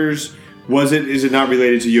answers? Is it not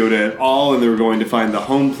related to Yoda at all? And they were going to find the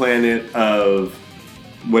home planet of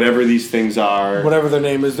whatever these things are. Whatever their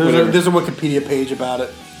name is. There's a Wikipedia page about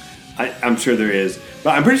it. I'm sure there is.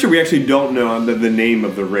 But I'm pretty sure we actually don't know the name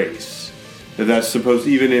of the race. That's supposed,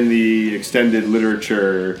 even in the extended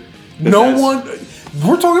literature. No one.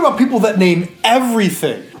 We're talking about people that name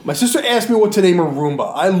everything. My sister asked me what to name a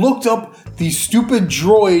Roomba. I looked up the stupid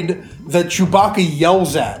droid that Chewbacca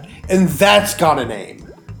yells at, and that's got a name.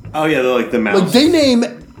 Oh yeah, they're like the mouse. Like they name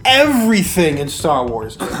everything in Star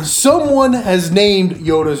Wars. Someone has named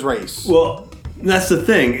Yoda's race. Well, that's the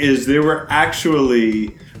thing, is there were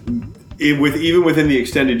actually, even within the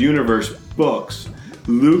extended universe books,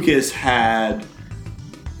 Lucas had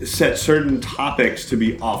set certain topics to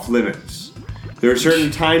be off limits. There are certain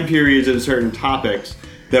time periods and certain topics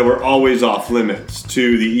that were always off limits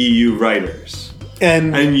to the EU writers.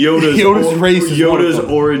 And Yoda's race is Yoda's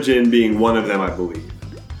origin being one of them, I believe.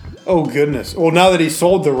 Oh goodness! Well, now that he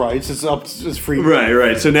sold the rights, it's free.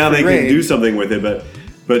 Right. So now they reign. can do something with it,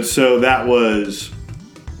 but so that was.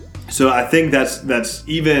 So I think that's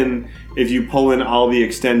even if you pull in all the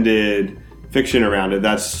extended fiction around it,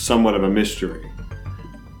 that's somewhat of a mystery.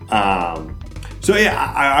 So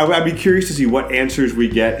yeah, I'd be curious to see what answers we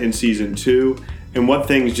get in season 2 and what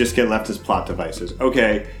things just get left as plot devices.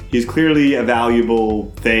 Okay, he's clearly a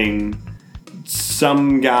valuable thing.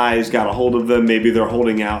 Some guys got a hold of them. Maybe they're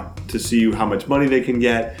holding out to see how much money they can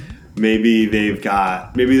get. Maybe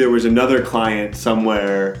there was another client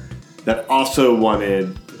somewhere that also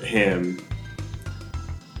wanted him.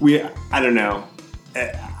 I don't know.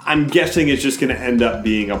 I'm guessing it's just going to end up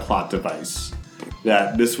being a plot device.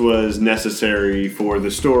 That this was necessary for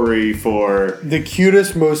the story, for... The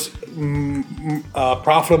cutest, most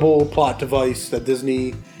profitable plot device that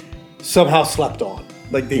Disney somehow slept on.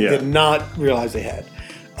 Like, they did not realize they had.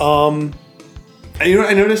 You know,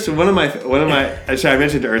 I noticed one of my. Actually, I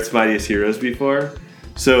mentioned Earth's Mightiest Heroes before.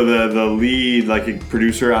 So the lead, like,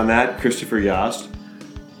 producer on that, Christopher Yost,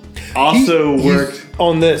 also worked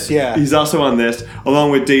on this. Yeah, he's also on this,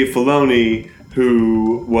 along with Dave Filoni,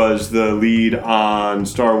 who was the lead on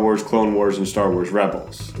Star Wars, Clone Wars, and Star Wars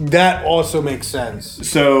Rebels. That also makes sense.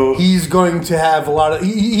 So he's going to have a lot of.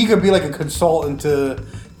 He could be like a consultant to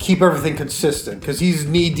keep everything consistent because he's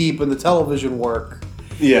knee deep in the television work.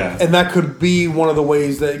 Yeah, and that could be one of the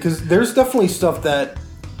ways that, because there's definitely stuff that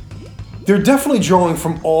they're definitely drawing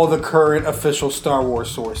from all the current official Star Wars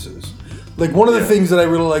sources. Like, one of the things that I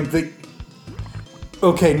really like,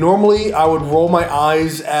 okay, normally I would roll my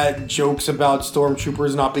eyes at jokes about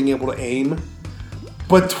stormtroopers not being able to aim,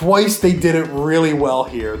 but twice they did it really well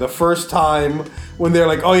here. The first time when they're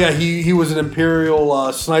like, oh yeah, he was an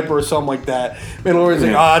Imperial sniper or something like that. Mandalorian's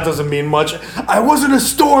like, that doesn't mean much. I wasn't a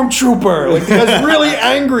stormtrooper. Like, the guy's really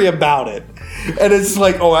angry about it. And it's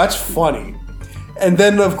like, oh, that's funny. And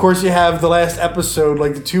then, of course, you have the last episode,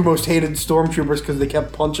 like, the two most hated stormtroopers because they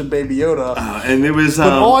kept punching Baby Yoda. And it was...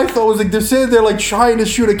 But all I thought was, like, they're sitting there, like, trying to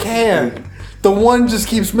shoot a can. The one just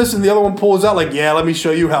keeps missing. The other one pulls out, like, yeah, let me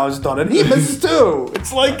show you how it's done. And he misses, too.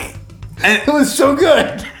 It's like... it was so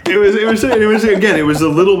good. It was again, it was the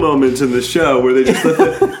little moments in the show where they just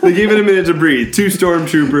they gave it a minute to breathe. Two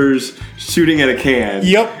stormtroopers shooting at a can.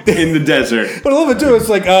 Yep. In the desert. But a little bit too, it's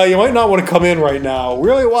like, you might not want to come in right now.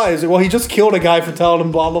 Really? Why? Is it, well, he just killed a guy for telling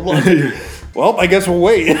him blah, blah, blah. Well, I guess we'll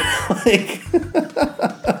wait.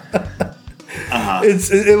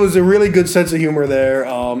 It was a really good sense of humor there.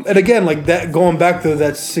 And again, like, that, going back to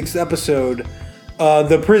that 6th episode,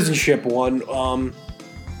 the prison ship one,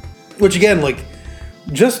 which again, like,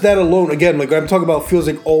 just that alone, again, like, I'm talking about, feels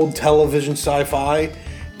like old television sci-fi.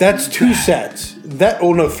 That's 2 sets.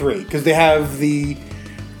 3, because they have the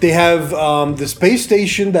space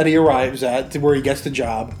station that he arrives at, where he gets the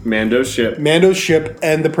job. Mando's ship,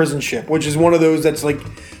 and the prison ship, which is one of those that's, like,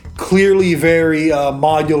 clearly very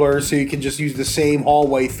modular, so you can just use the same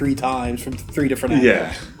hallway 3 times from 3 different angles.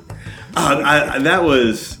 Yeah,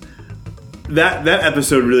 that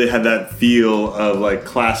episode really had that feel of, like,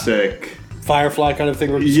 classic Firefly kind of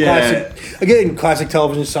thing. Yeah. Classic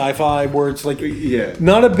television sci-fi, where it's like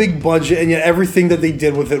not a big budget, and yet everything that they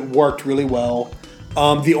did with it worked really well.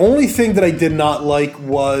 The only thing that I did not like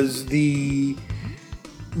was the,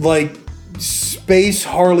 like, space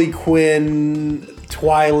Harley Quinn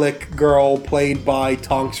Twi'lek girl played by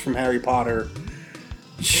Tonks from Harry Potter.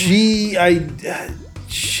 I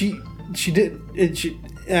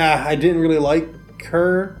didn't really like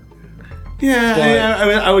her.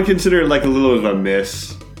 Yeah, I would consider it like a little of a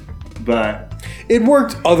miss, but it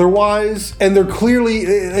worked otherwise. And they're clearly,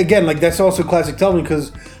 again, like, that's also classic television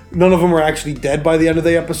because none of them are actually dead by the end of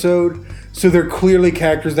the episode, so they're clearly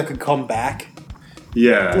characters that could come back.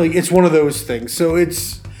 Yeah, like, it's one of those things. So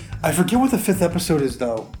I forget what the 5th episode is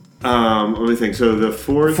though. Let me think. So the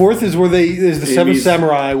fourth is where is the Seven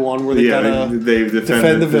Samurai one where they gotta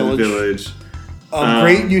defend the village.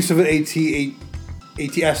 Great use of an ATST.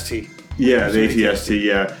 Yeah, the ATST,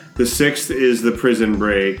 yeah. The 6th is the prison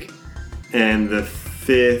break, and the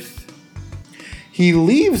 5th... He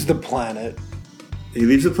leaves the planet.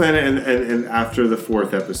 And after the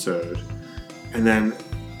 4th episode. And then...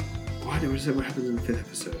 What happens in the 5th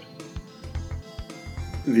episode?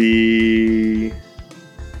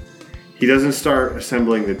 He doesn't start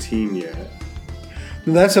assembling the team yet.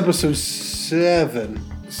 That's episode 7.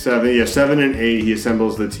 7 and 8, he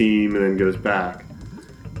assembles the team and then goes back.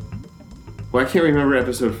 Well, I can't remember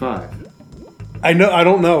episode 5. I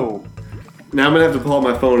don't know. Now I'm gonna have to pull out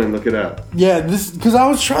my phone and look it up. Yeah, because I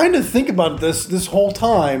was trying to think about this whole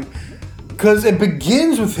time, because it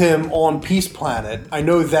begins with him on Peace Planet. I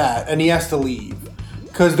know that, and he has to leave.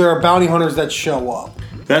 because there are bounty hunters that show up.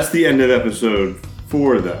 That's the end of episode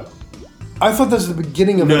 4, though. I thought that's the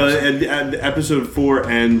beginning of Episode 4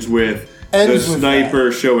 ends with the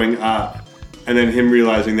sniper showing up, and then him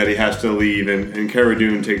realizing that he has to leave, and Cara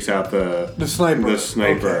Dune takes out the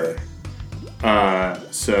sniper. Okay.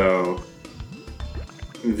 So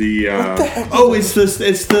the what the heck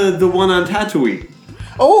it's the one on Tatooine.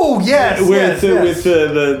 Oh yes, with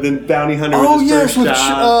the bounty hunter. Oh with his yes, first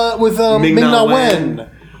shot, with Ming-Na Wen.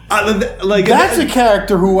 That's a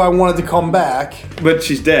character who I wanted to come back, but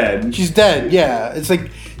she's dead. She's dead. Yeah, it's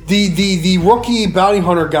like the rookie bounty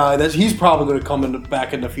hunter guy. He's probably going to come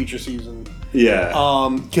back in the future season. Yeah.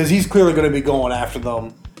 Because he's clearly going to be going after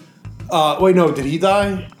them. Wait, no, did he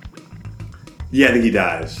die? Yeah, I think he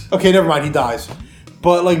dies. Okay, never mind. He dies.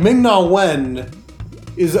 But like Ming-Na Wen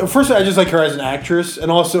is first. I just like her as an actress,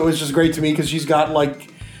 and also it's just great to me because she's got like.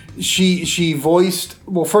 She voiced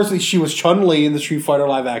firstly she was Chun-Li in the Street Fighter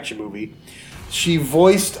live action movie. She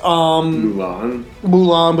voiced Mulan,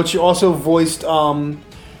 but she also voiced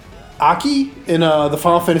Aki in the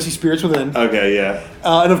Final Fantasy Spirits Within. Okay, yeah.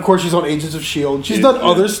 And of course she's on Agents of S.H.I.E.L.D. She's done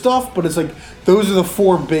other stuff, but it's like those are the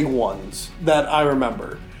 4 big ones that I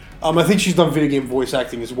remember. I think she's done video game voice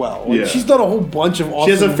acting as well. Like, she's done a whole bunch of awesome...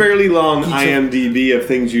 She has a fairly long IMDb of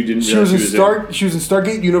things you didn't realize she was in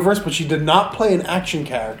Stargate Universe, but she did not play an action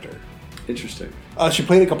character. Interesting. She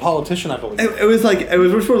played like a politician, I believe. It was one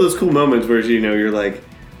of those cool moments where you're like,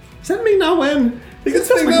 is that Ming-Na Wen?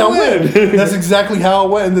 That's Ming-Na Wen. That's exactly how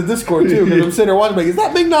it went in the Discord too. Because I'm sitting there watching, like, is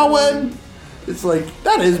that Ming-Na Wen? It's like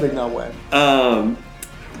that is Ming-Na Wen.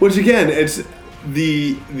 Which again, it's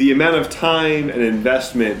the amount of time and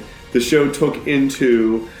investment the show took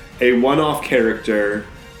into a one-off character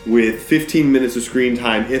with 15 minutes of screen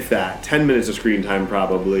time, if that, 10 minutes of screen time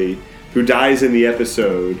probably, who dies in the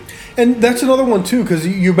episode. And that's another one too, because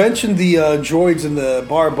you mentioned the droids in the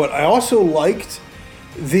bar, but I also liked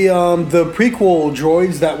the prequel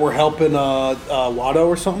droids that were helping Watto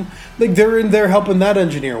or something. Like they're in there helping that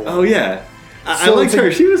engineer one. Oh yeah, I liked her.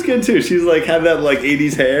 She was good too. She's like had that like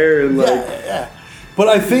 80s hair and like yeah. But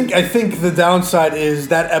I think the downside is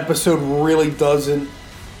that episode really doesn't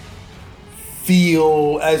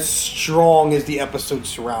feel as strong as the episode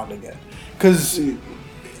surrounding it. Because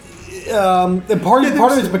part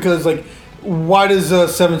of it's because like, why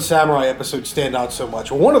does Seven Samurai episode stand out so much?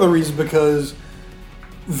 Well, one of the reasons because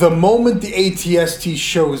the moment the ATST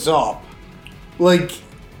shows up, like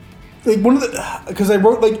one of the because I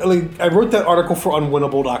wrote I wrote that article for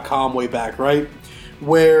Unwinnable.com way back, right?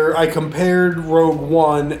 Where I compared Rogue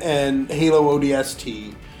One and Halo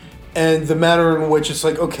ODST, and the manner in which it's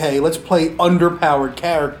like, okay, let's play underpowered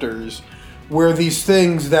characters, where these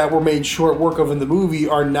things that were made short work of in the movie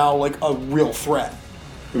are now like a real threat.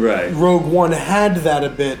 Right. Rogue One had that a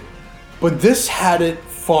bit, but this had it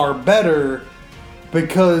far better,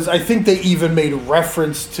 because I think they even made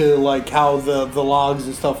reference to like how the logs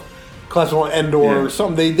and stuff, Class 1 Endor or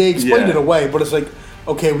something, they explained it away, but it's like,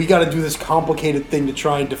 okay, we got to do this complicated thing to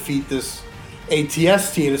try and defeat this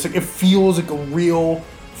ATST, and it's like it feels like a real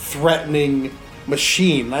threatening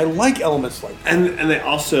machine. I like elements like that. And they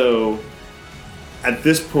also, at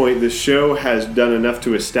this point, the show has done enough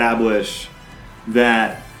to establish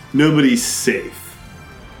that nobody's safe.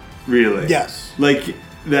 Really. Yes. Like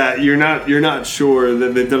that you're not sure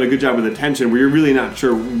that they've done a good job with the tension, where you're really not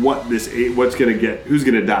sure who's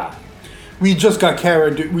gonna die. We just got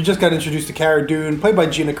introduced to Cara Dune, played by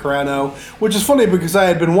Gina Carano, which is funny because I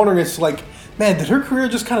had been wondering, it's like, man, did her career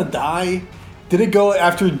just kind of die? Did it go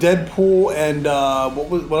after Deadpool and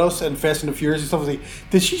what else, and Fast and the Furious and stuff? Like,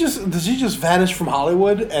 did she just vanish from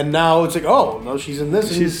Hollywood? And now it's like, oh no, she's in this.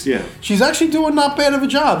 She's actually doing not bad of a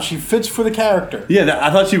job. She fits for the character. Yeah, I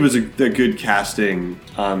thought she was a good casting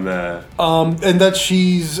on the. And that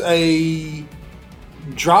she's a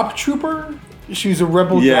drop trooper. She's a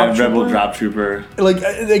rebel drop trooper. Like,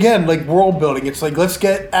 again, like world building. It's like, let's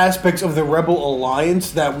get aspects of the Rebel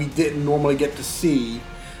Alliance that we didn't normally get to see.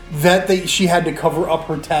 That she had to cover up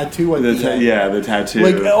her tattoo at the end. Yeah, the tattoo.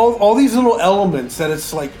 Like, all these little elements that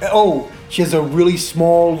it's like, oh, she has a really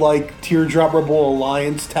small, like, teardrop Rebel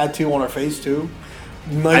Alliance tattoo on her face, too.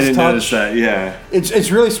 Nice I didn't touch. notice that, yeah. It's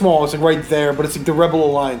really small. It's like right there, but it's like the Rebel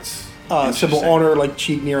Alliance symbol on her, like,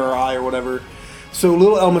 cheek near her eye or whatever. So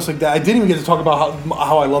little elements like that. I didn't even get to talk about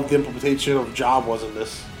how I love the implementation of Job was in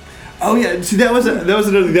this. Oh yeah, see that was another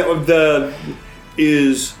thing that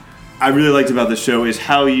I really liked about the show is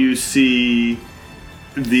how you see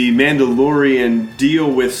the Mandalorian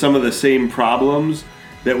deal with some of the same problems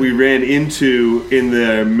that we ran into in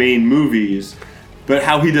the main movies, but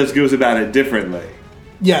how he goes about it differently.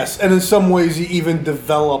 Yes, and in some ways you even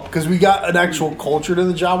develop, because we got an actual culture to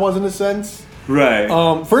the Jawas in a sense. Right.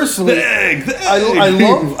 Firstly, The egg.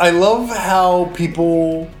 I love how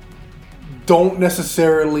people don't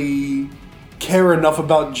necessarily care enough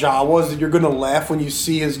about Jawas that you're going to laugh when you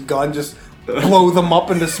see his gun just blow them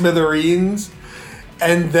up into smithereens.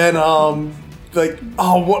 And then, what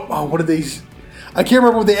did they... I can't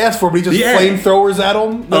remember what they asked for, but he just flamethrowers at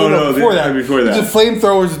them. Before that. He just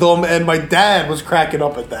flamethrowers them, and my dad was cracking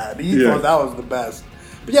up at that. He thought that was the best.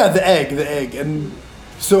 But yeah, the egg. And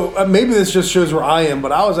so maybe this just shows where I am,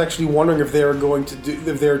 but I was actually wondering if they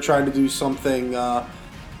were trying to do something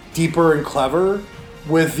deeper and clever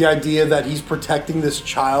with the idea that he's protecting this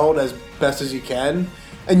child as best as he can,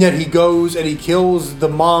 and yet he goes and he kills the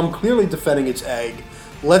mom, clearly defending its egg,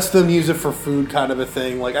 lets them use it for food, kind of a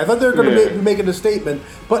thing. Like, I thought they were going to be making a statement,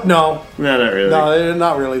 but no. No, not really. No,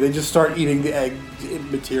 not really. They just start eating the egg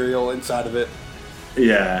material inside of it.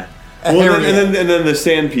 Yeah. And then the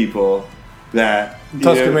Sand People that...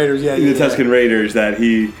 Tusken Raiders, the Tusken Raiders that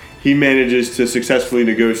he manages to successfully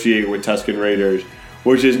negotiate with Tusken Raiders,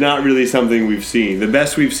 which is not really something we've seen. The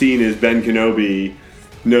best we've seen is Ben Kenobi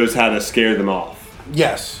knows how to scare them off.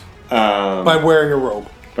 Yes. By wearing a robe.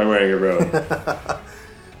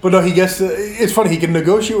 But no, he gets to, it's funny, he can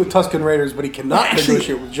negotiate with Tusken Raiders, but he cannot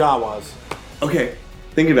negotiate with Jawas. Okay,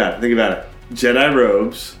 think about it. Jedi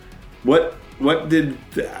robes. What did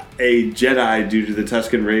a Jedi do to the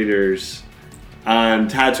Tusken Raiders on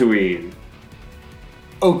Tatooine?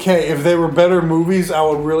 Okay, if they were better movies, I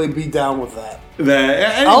would really be down with that.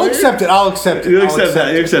 Anyway, I'll accept it. You accept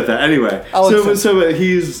that. Anyway.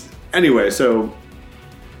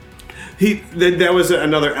 That was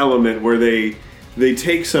another element where they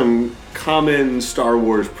take some common Star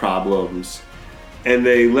Wars problems and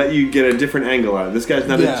they let you get a different angle on it. This guy's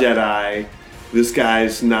not a Jedi. This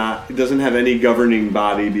guy's doesn't have any governing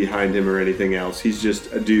body behind him or anything else. He's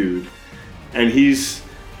just a dude. And he's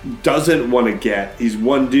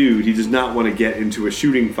one dude. He does not want to get into a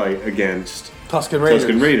shooting fight against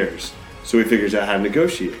Tusken Raiders. So he figures out how to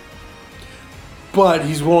negotiate. But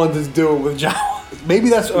he's willing to do it with Jawas. Maybe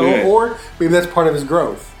that's or maybe that's part of his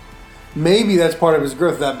growth. Maybe that's part of his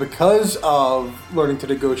growth, that because of learning to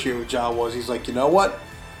negotiate with Jawas, he's like, you know what?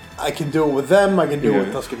 I can do it with them. I can do it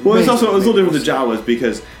with Tusken. Well, it's a little different with the Jawas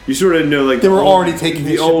because you sort of know, like, they were already taking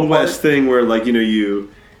the Old West thing where, like, you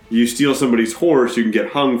steal somebody's horse, you can get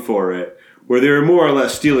hung for it. Where they were more or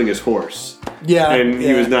less stealing his horse. Yeah, and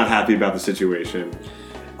he was not happy about the situation.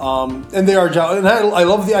 And they are Jawas, and I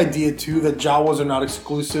love the idea too that Jawas are not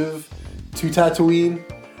exclusive to Tatooine.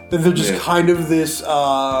 That they're just kind of this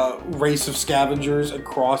race of scavengers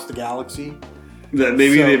across the galaxy. That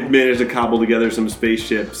maybe they've managed to cobble together some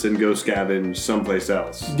spaceships and go scavenge someplace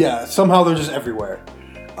else. Yeah, somehow they're just everywhere,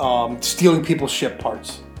 stealing people's ship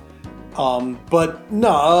parts. But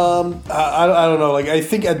no, I don't know. Like, I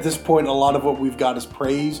think at this point, a lot of what we've got is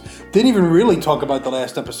praise. Didn't even really talk about the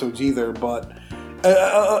last episodes either, but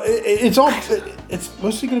it's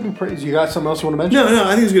mostly going to be praise. You got something else you want to mention? No,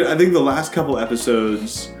 I think it's good. I think the last couple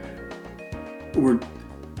episodes they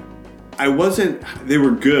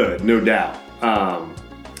were good, no doubt. I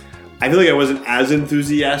feel like I wasn't as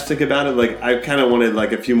enthusiastic about it. Like, I kind of wanted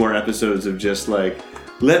like a few more episodes of just like,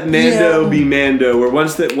 let Mando be Mando, where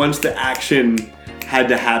once the action had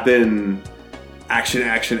to happen,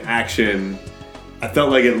 action, I felt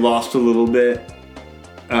like it lost a little bit.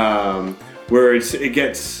 Where you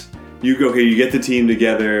get the team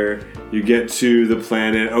together, you get to the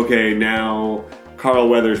planet. Okay, now Carl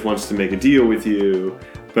Weathers wants to make a deal with you,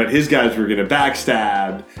 but his guys were gonna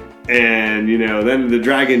backstab, and then the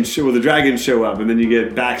dragons show up, and then you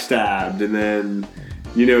get backstabbed, and then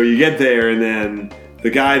you get there, and then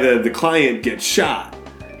the client gets shot,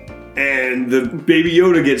 and the Baby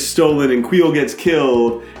Yoda gets stolen, and Queel gets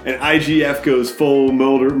killed, and IGF goes full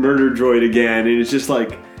murder droid again, and it's just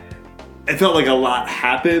like, it felt like a lot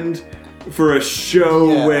happened for a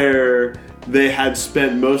show where they had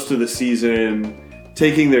spent most of the season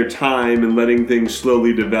taking their time and letting things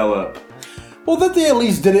slowly develop. Well, that they at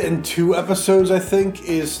least did it in 2 episodes, I think,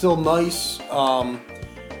 is still nice.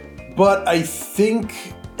 But I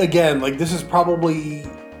think, again, like, this is probably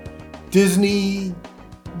Disney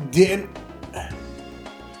didn't...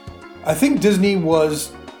 I think Disney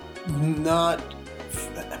was not...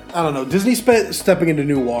 I don't know. Disney stepping into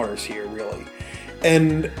new waters here, really.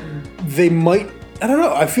 And they might... I don't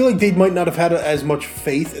know. I feel like they might not have had as much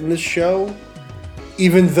faith in this show,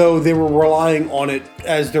 even though they were relying on it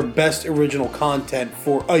as their best original content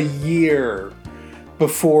for a year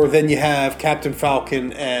before then you have Captain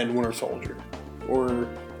Falcon and Winter Soldier. Or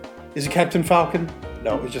is it Captain Falcon?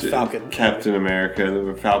 No, it was just Falcon. Captain America,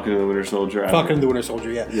 the Falcon and the Winter Soldier. Falcon and the Winter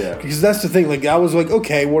Soldier, yeah. Yeah. Because that's the thing. Like, I was like,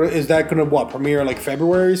 okay, what is that going to premiere in like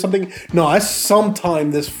February or something? No, that's sometime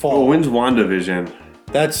this fall. Well, when's WandaVision?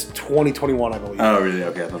 That's 2021, I believe. Oh, really?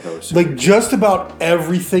 Okay, I thought that was like just about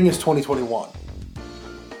everything is 2021.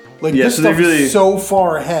 Like this so they stuff is so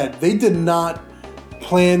far ahead. They did not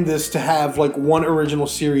plan this to have like one original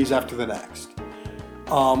series after the next.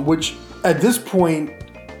 Which at this point,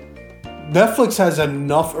 Netflix has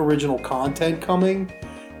enough original content coming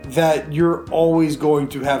that you're always going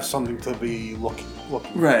to have something to be looking.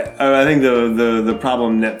 Right. I think the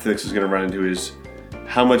problem Netflix is going to run into is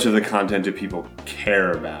how much of the content do people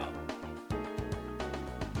care about?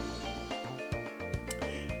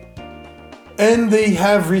 And they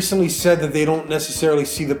have recently said that they don't necessarily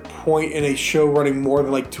see the point in a show running more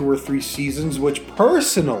than like 2 or 3 seasons, which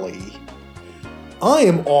personally, I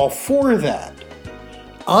am all for that.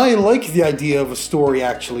 I like the idea of a story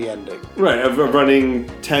actually ending. Right, of running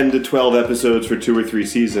 10 to 12 episodes for 2 or 3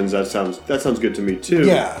 seasons, that sounds good to me too.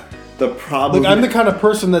 Yeah. The problem... Like, I'm the kind of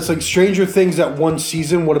person that's like, Stranger Things at 1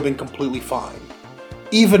 season would have been completely fine.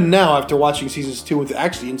 Even now, after watching seasons 2 and 3,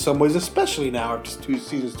 actually, in some ways, especially now after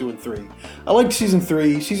seasons 2 and 3. I like season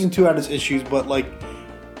 3. Season 2 had its issues, but like,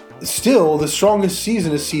 still, the strongest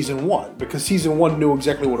season is season 1, because season 1 knew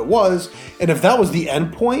exactly what it was, and if that was the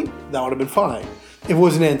end point, that would have been fine. If it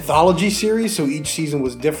was an anthology series, so each season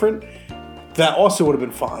was different, that also would have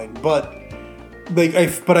been fine. But like, I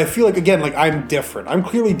feel like, again, like, I'm different. I'm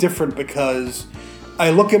clearly different because I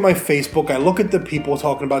look at my Facebook, I look at the people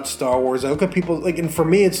talking about Star Wars, I look at people, like, and for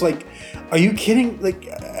me, it's like, are you kidding? Like,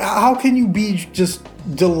 how can you be just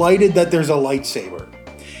delighted that there's a lightsaber?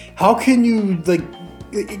 How can you, like,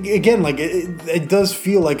 again, like, it does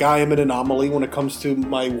feel like I am an anomaly when it comes to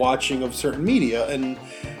my watching of certain media, and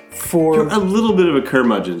You're a little bit of a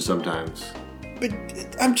curmudgeon sometimes. But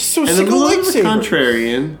I'm just so and sick of lightsabers. And a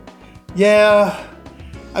contrarian. Yeah.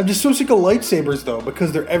 I'm just so sick of lightsabers, though,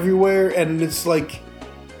 because they're everywhere, and it's like,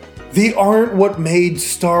 they aren't what made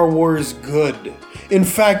Star Wars good. In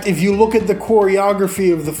fact, if you look at the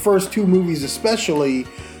choreography of the first 2 movies especially,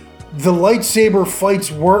 the lightsaber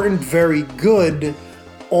fights weren't very good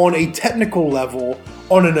on a technical level.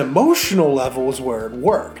 On an emotional level is where it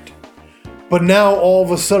worked. But now all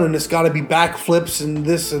of a sudden it's got to be backflips and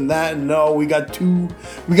this and that, and no, we got to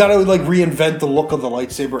like reinvent the look of the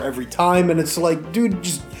lightsaber every time, and it's like, dude,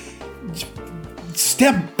 just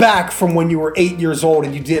step back from when you were 8 years old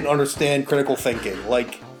and you didn't understand critical thinking,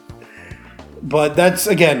 like. But that's,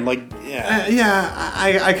 again, like, yeah.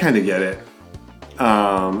 I kind of get it.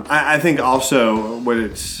 I think also when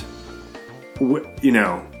it's, you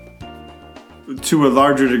know, to a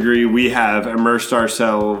larger degree, we have immersed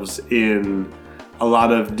ourselves in a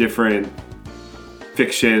lot of different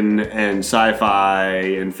fiction and sci-fi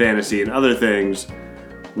and fantasy and other things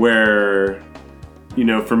where, you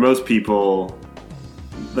know, for most people,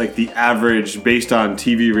 like the average based on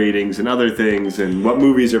TV ratings and other things and what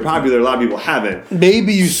movies are popular, a lot of people haven't.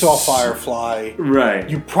 Maybe you saw Firefly. Right.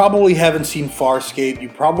 You probably haven't seen Farscape. You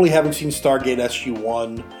probably haven't seen Stargate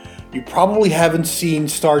SG-1. You probably haven't seen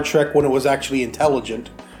Star Trek when it was actually intelligent.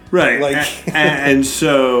 Right. Like and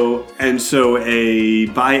so a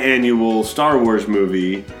biannual Star Wars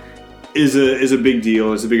movie is a big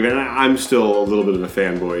deal. It's a big event. I'm still a little bit of a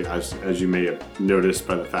fanboy, as you may have noticed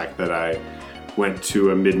by the fact that I went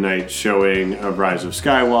to a midnight showing of Rise of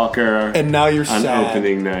Skywalker. And now you're sad. On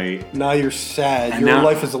opening night. Now you're sad. Your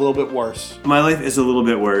life is a little bit worse. My life is a little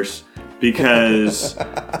bit worse because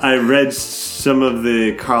I read some of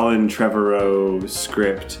the Colin Trevorrow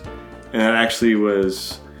script, and that actually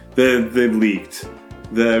was they leaked.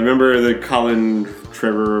 Remember the Colin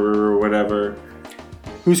Trevorrow or whatever?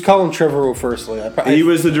 Who's Colin Trevorrow, firstly? He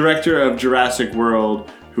was the director of Jurassic World,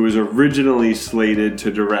 who was originally slated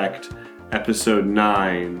to direct Episode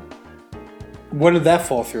 9. When did that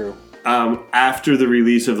fall through? After the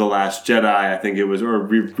release of The Last Jedi, I think it was, or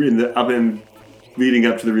leading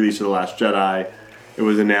up to the release of The Last Jedi, it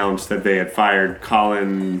was announced that they had fired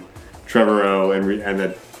Colin Trevorrow and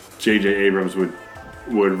that J.J. Abrams would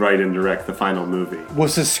write and direct the final movie.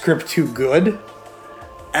 Was the script too good?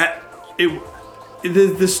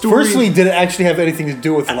 The story... Firstly, did it actually have anything to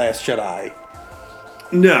do with The Last Jedi?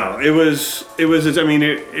 No, it was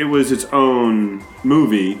its own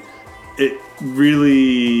movie. It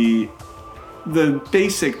really... The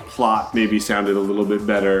basic plot maybe sounded a little bit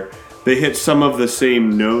better. They hit some of the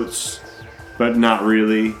same notes, but not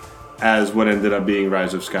really, as what ended up being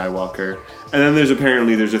Rise of Skywalker. And then there's a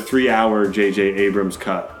 3-hour J.J. Abrams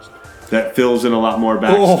cut that fills in a lot more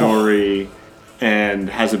backstory and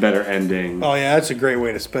has a better ending. Oh yeah, that's a great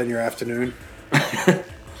way to spend your afternoon.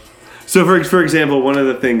 So, for example, one of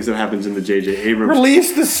the things that happens in the J.J. Abrams...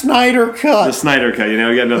 Release the Snyder Cut. The Snyder Cut. We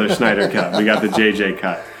got another Snyder Cut. We got the J.J.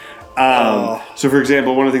 Cut. So, for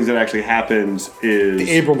example, one of the things that actually happens is... The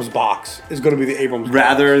Abrams box is going to be the Abrams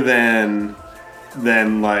rather box.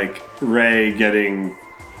 than like, Rey getting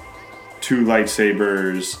 2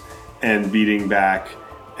 lightsabers and beating back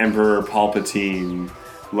Emperor Palpatine,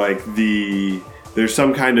 like, there's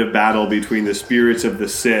some kind of battle between the spirits of the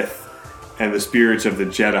Sith and the spirits of the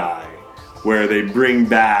Jedi, where they bring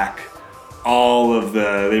back all of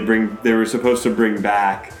they were supposed to bring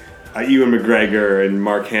back Ewan McGregor and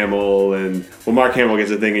Mark Hamill, and Mark Hamill gets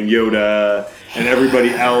a thing, and Yoda and everybody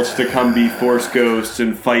else to come be Force ghosts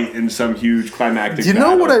and fight in some huge climactic battle.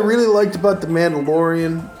 battle. What I really liked about The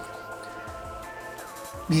Mandalorian?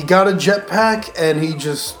 He got a jetpack and he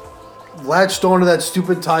just latched onto that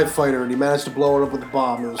stupid TIE fighter and he managed to blow it up with a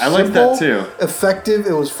bomb. It was simple, like that too. Effective,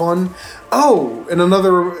 it was fun. Oh, and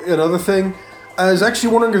another thing, I was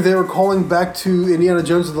actually wondering if they were calling back to Indiana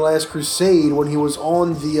Jones and the Last Crusade when he was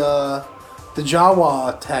on the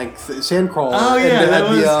Jawa tank, the Sandcrawler,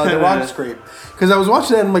 the rock scrape. Because I was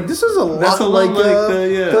watching that and I'm like, this is a lot like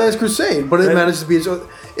the Last Crusade, but it managed to be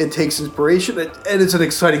it takes inspiration and it's an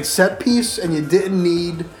exciting set piece, and you didn't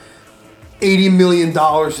need $80 million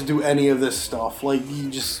to do any of this stuff. Like, you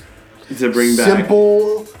just to bring back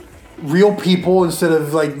simple, real people instead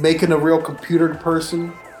of like making a real computered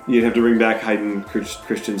person. You'd have to bring back Hayden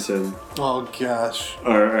Christensen. Oh gosh,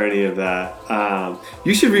 or any of that.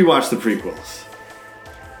 You should rewatch the prequels.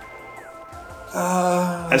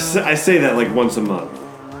 I say that like once a month.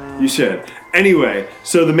 You should. Anyway,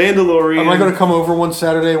 so The Mandalorian... Am I going to come over one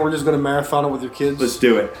Saturday and we're just going to marathon it with your kids? Let's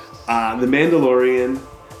do it. The Mandalorian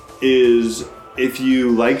is, if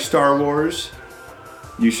you like Star Wars,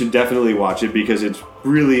 you should definitely watch it because it's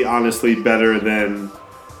really, honestly, better than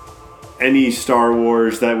any Star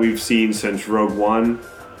Wars that we've seen since Rogue One.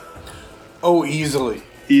 Oh, easily.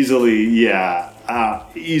 Easily, yeah.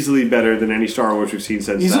 Easily better than any Star Wars we've seen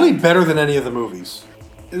since Easily better than any of the movies.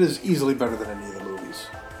 It is easily better than any of the movies.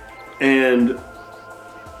 And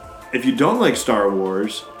if you don't like Star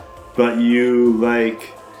Wars, but you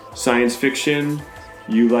like science fiction,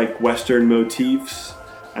 you like Western motifs,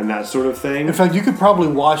 and that sort of thing. In fact, you could probably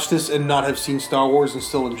watch this and not have seen Star Wars and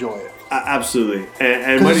still enjoy it. Absolutely.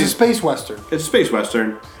 And it's a space Western. It's a space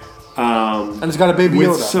Western. And it's got a Baby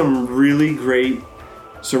Yoda. With some really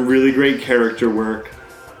great character work.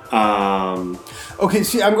 Okay,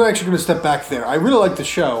 see, I'm actually going to step back there. I really like the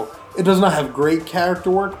show. It does not have great character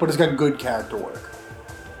work, but it's got good character work.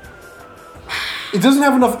 It doesn't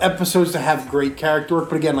have enough episodes to have great character work,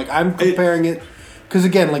 but again, like, I'm comparing it... Because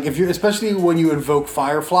again, like, if you're... Especially when you invoke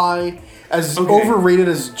Firefly, as overrated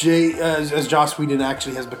as Joss Whedon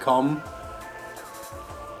actually has become,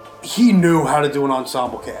 he knew how to do an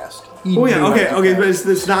ensemble cast. But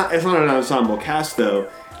it's not an ensemble cast, though.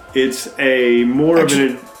 It's a more of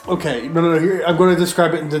an... Okay, no. Here, I'm going to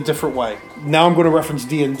describe it in a different way. Now I'm going to reference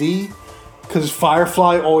D&D, because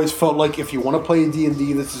Firefly always felt like if you want to play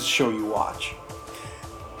D&D, this is a show you watch.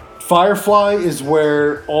 Firefly is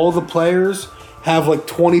where all the players have like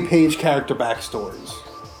 20-page character backstories.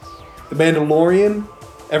 The Mandalorian,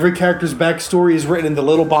 every character's backstory is written in the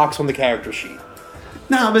little box on the character sheet.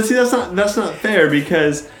 No, but see, that's not fair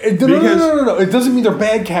because... No. It doesn't mean they're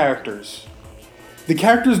bad characters. The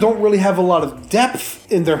characters don't really have a lot of depth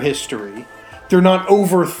in their history. They're not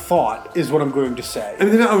overthought, is what I'm going to say. I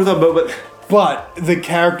mean, they're not overthought, But the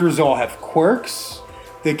characters all have quirks.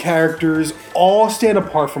 The characters all stand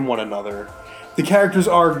apart from one another. The characters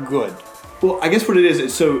are good. Well, I guess what it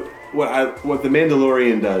is so what The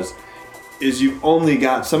Mandalorian does is you've only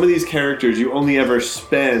got... Some of these characters, you only ever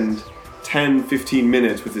spend 10, 15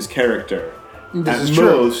 minutes with this character. This is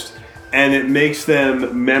most. True. And it makes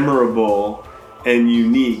them memorable and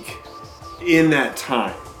unique in that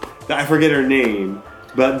time. I forget her name,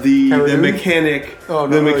 but the mechanic on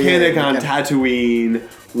Tatooine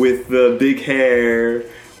with the big hair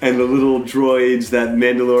and the little droids that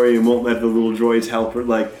Mandalorian won't let the little droids help her,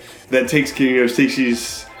 like that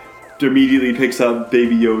she's immediately picks up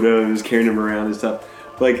Baby Yoda and is carrying him around and stuff.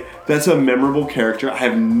 Like, that's a memorable character. I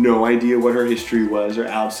have no idea what her history was or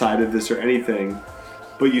outside of this or anything,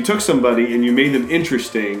 but you took somebody and you made them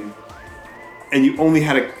interesting. And you only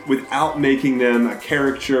had without making them a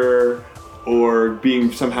caricature or being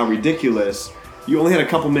somehow ridiculous, you only had a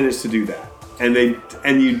couple minutes to do that.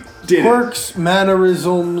 And you did quirks,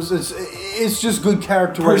 mannerisms, it's just good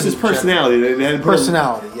character. Personality. They had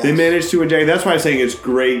personality, yes. They managed to inject. That's why I'm saying it's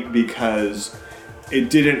great because it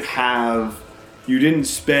didn't have... You didn't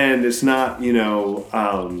spend... It's not,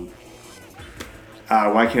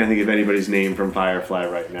 Why can't I think of anybody's name from Firefly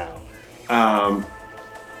right now?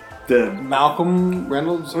 Malcolm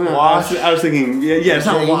Reynolds. Wash. I was thinking, yeah, it's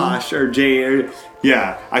not Wash or Jane.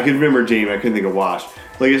 Yeah, I could remember Jane. I couldn't think of Wash.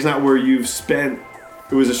 Like, it's not where you've spent.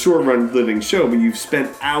 It was a short run living show, but you've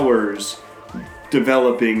spent hours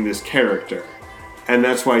developing this character, and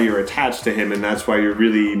that's why you're attached to him, and that's why you're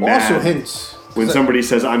really mad. Also hints when somebody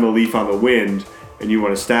says, "I'm a leaf on the wind," and you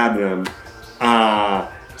want to stab them. Or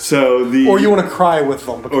you want to cry with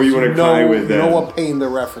them. Or you want to cry with them. You know what pain they're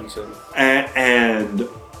referencing.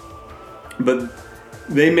 But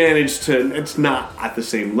they managed to. It's not at the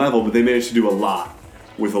same level, but they managed to do a lot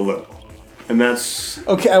with a little, and that's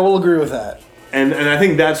okay. I will agree with that. And I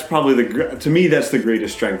think that's probably to me that's the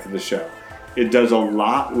greatest strength of the show. It does a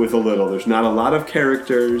lot with a little. There's not a lot of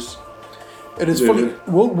characters. It is funny.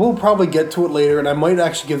 We'll probably get to it later, and I might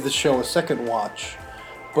actually give this show a second watch.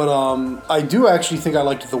 But I do actually think I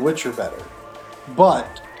liked The Witcher better.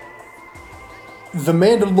 But The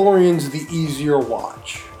Mandalorian's the easier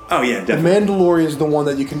watch. Oh yeah, definitely. The Mandalorian is the one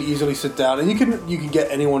that you can easily sit down, and you can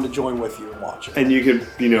get anyone to join with you and watch it. And you could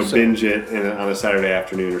binge it on a Saturday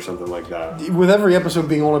afternoon or something like that. With every episode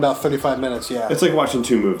being only about 35 minutes, yeah. It's like watching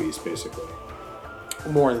 2 movies, basically.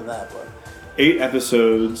 More than that, but 8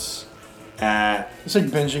 episodes at. It's like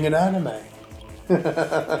binging an anime.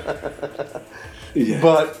 Yeah.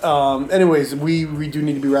 But anyways, we do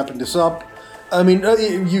need to be wrapping this up. I mean,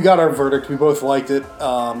 you got our verdict. We both liked it.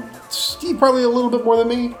 Steve probably a little bit more than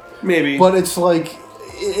me. Maybe. But it's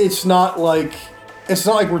not like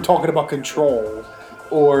we're talking about Control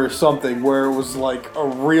or something where it was like a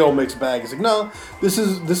real mixed bag. It's like, no, this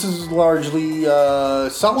is largely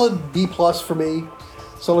solid B+ for me.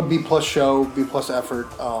 Solid B+ show, B+ effort.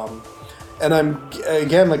 And I'm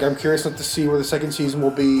curious enough to see where the second season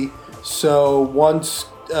will be. So once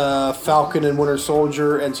Falcon and Winter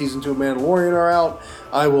Soldier and season 2 of Mandalorian are out,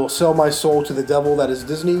 I will sell my soul to the devil that is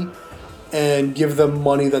Disney and give them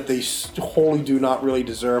money that they wholly do not really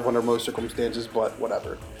deserve under most circumstances, but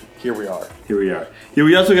whatever. Here we are. Yeah,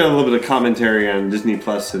 we also got a little bit of commentary on Disney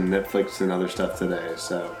Plus and Netflix and other stuff today,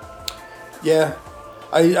 so. Yeah.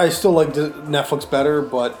 I still like Netflix better,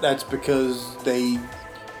 but that's because they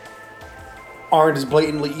aren't as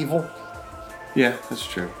blatantly evil. Yeah, that's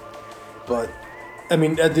true. But I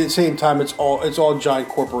mean, at the same time, it's all giant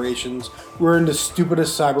corporations. We're in the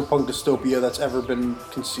stupidest cyberpunk dystopia that's ever been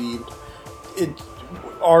conceived.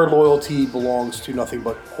 Our loyalty belongs to nothing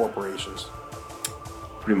but corporations.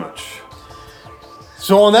 Pretty much.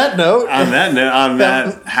 So on that note, on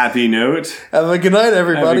that happy note, have a good night,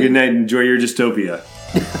 everybody. Have a good night. Enjoy your dystopia.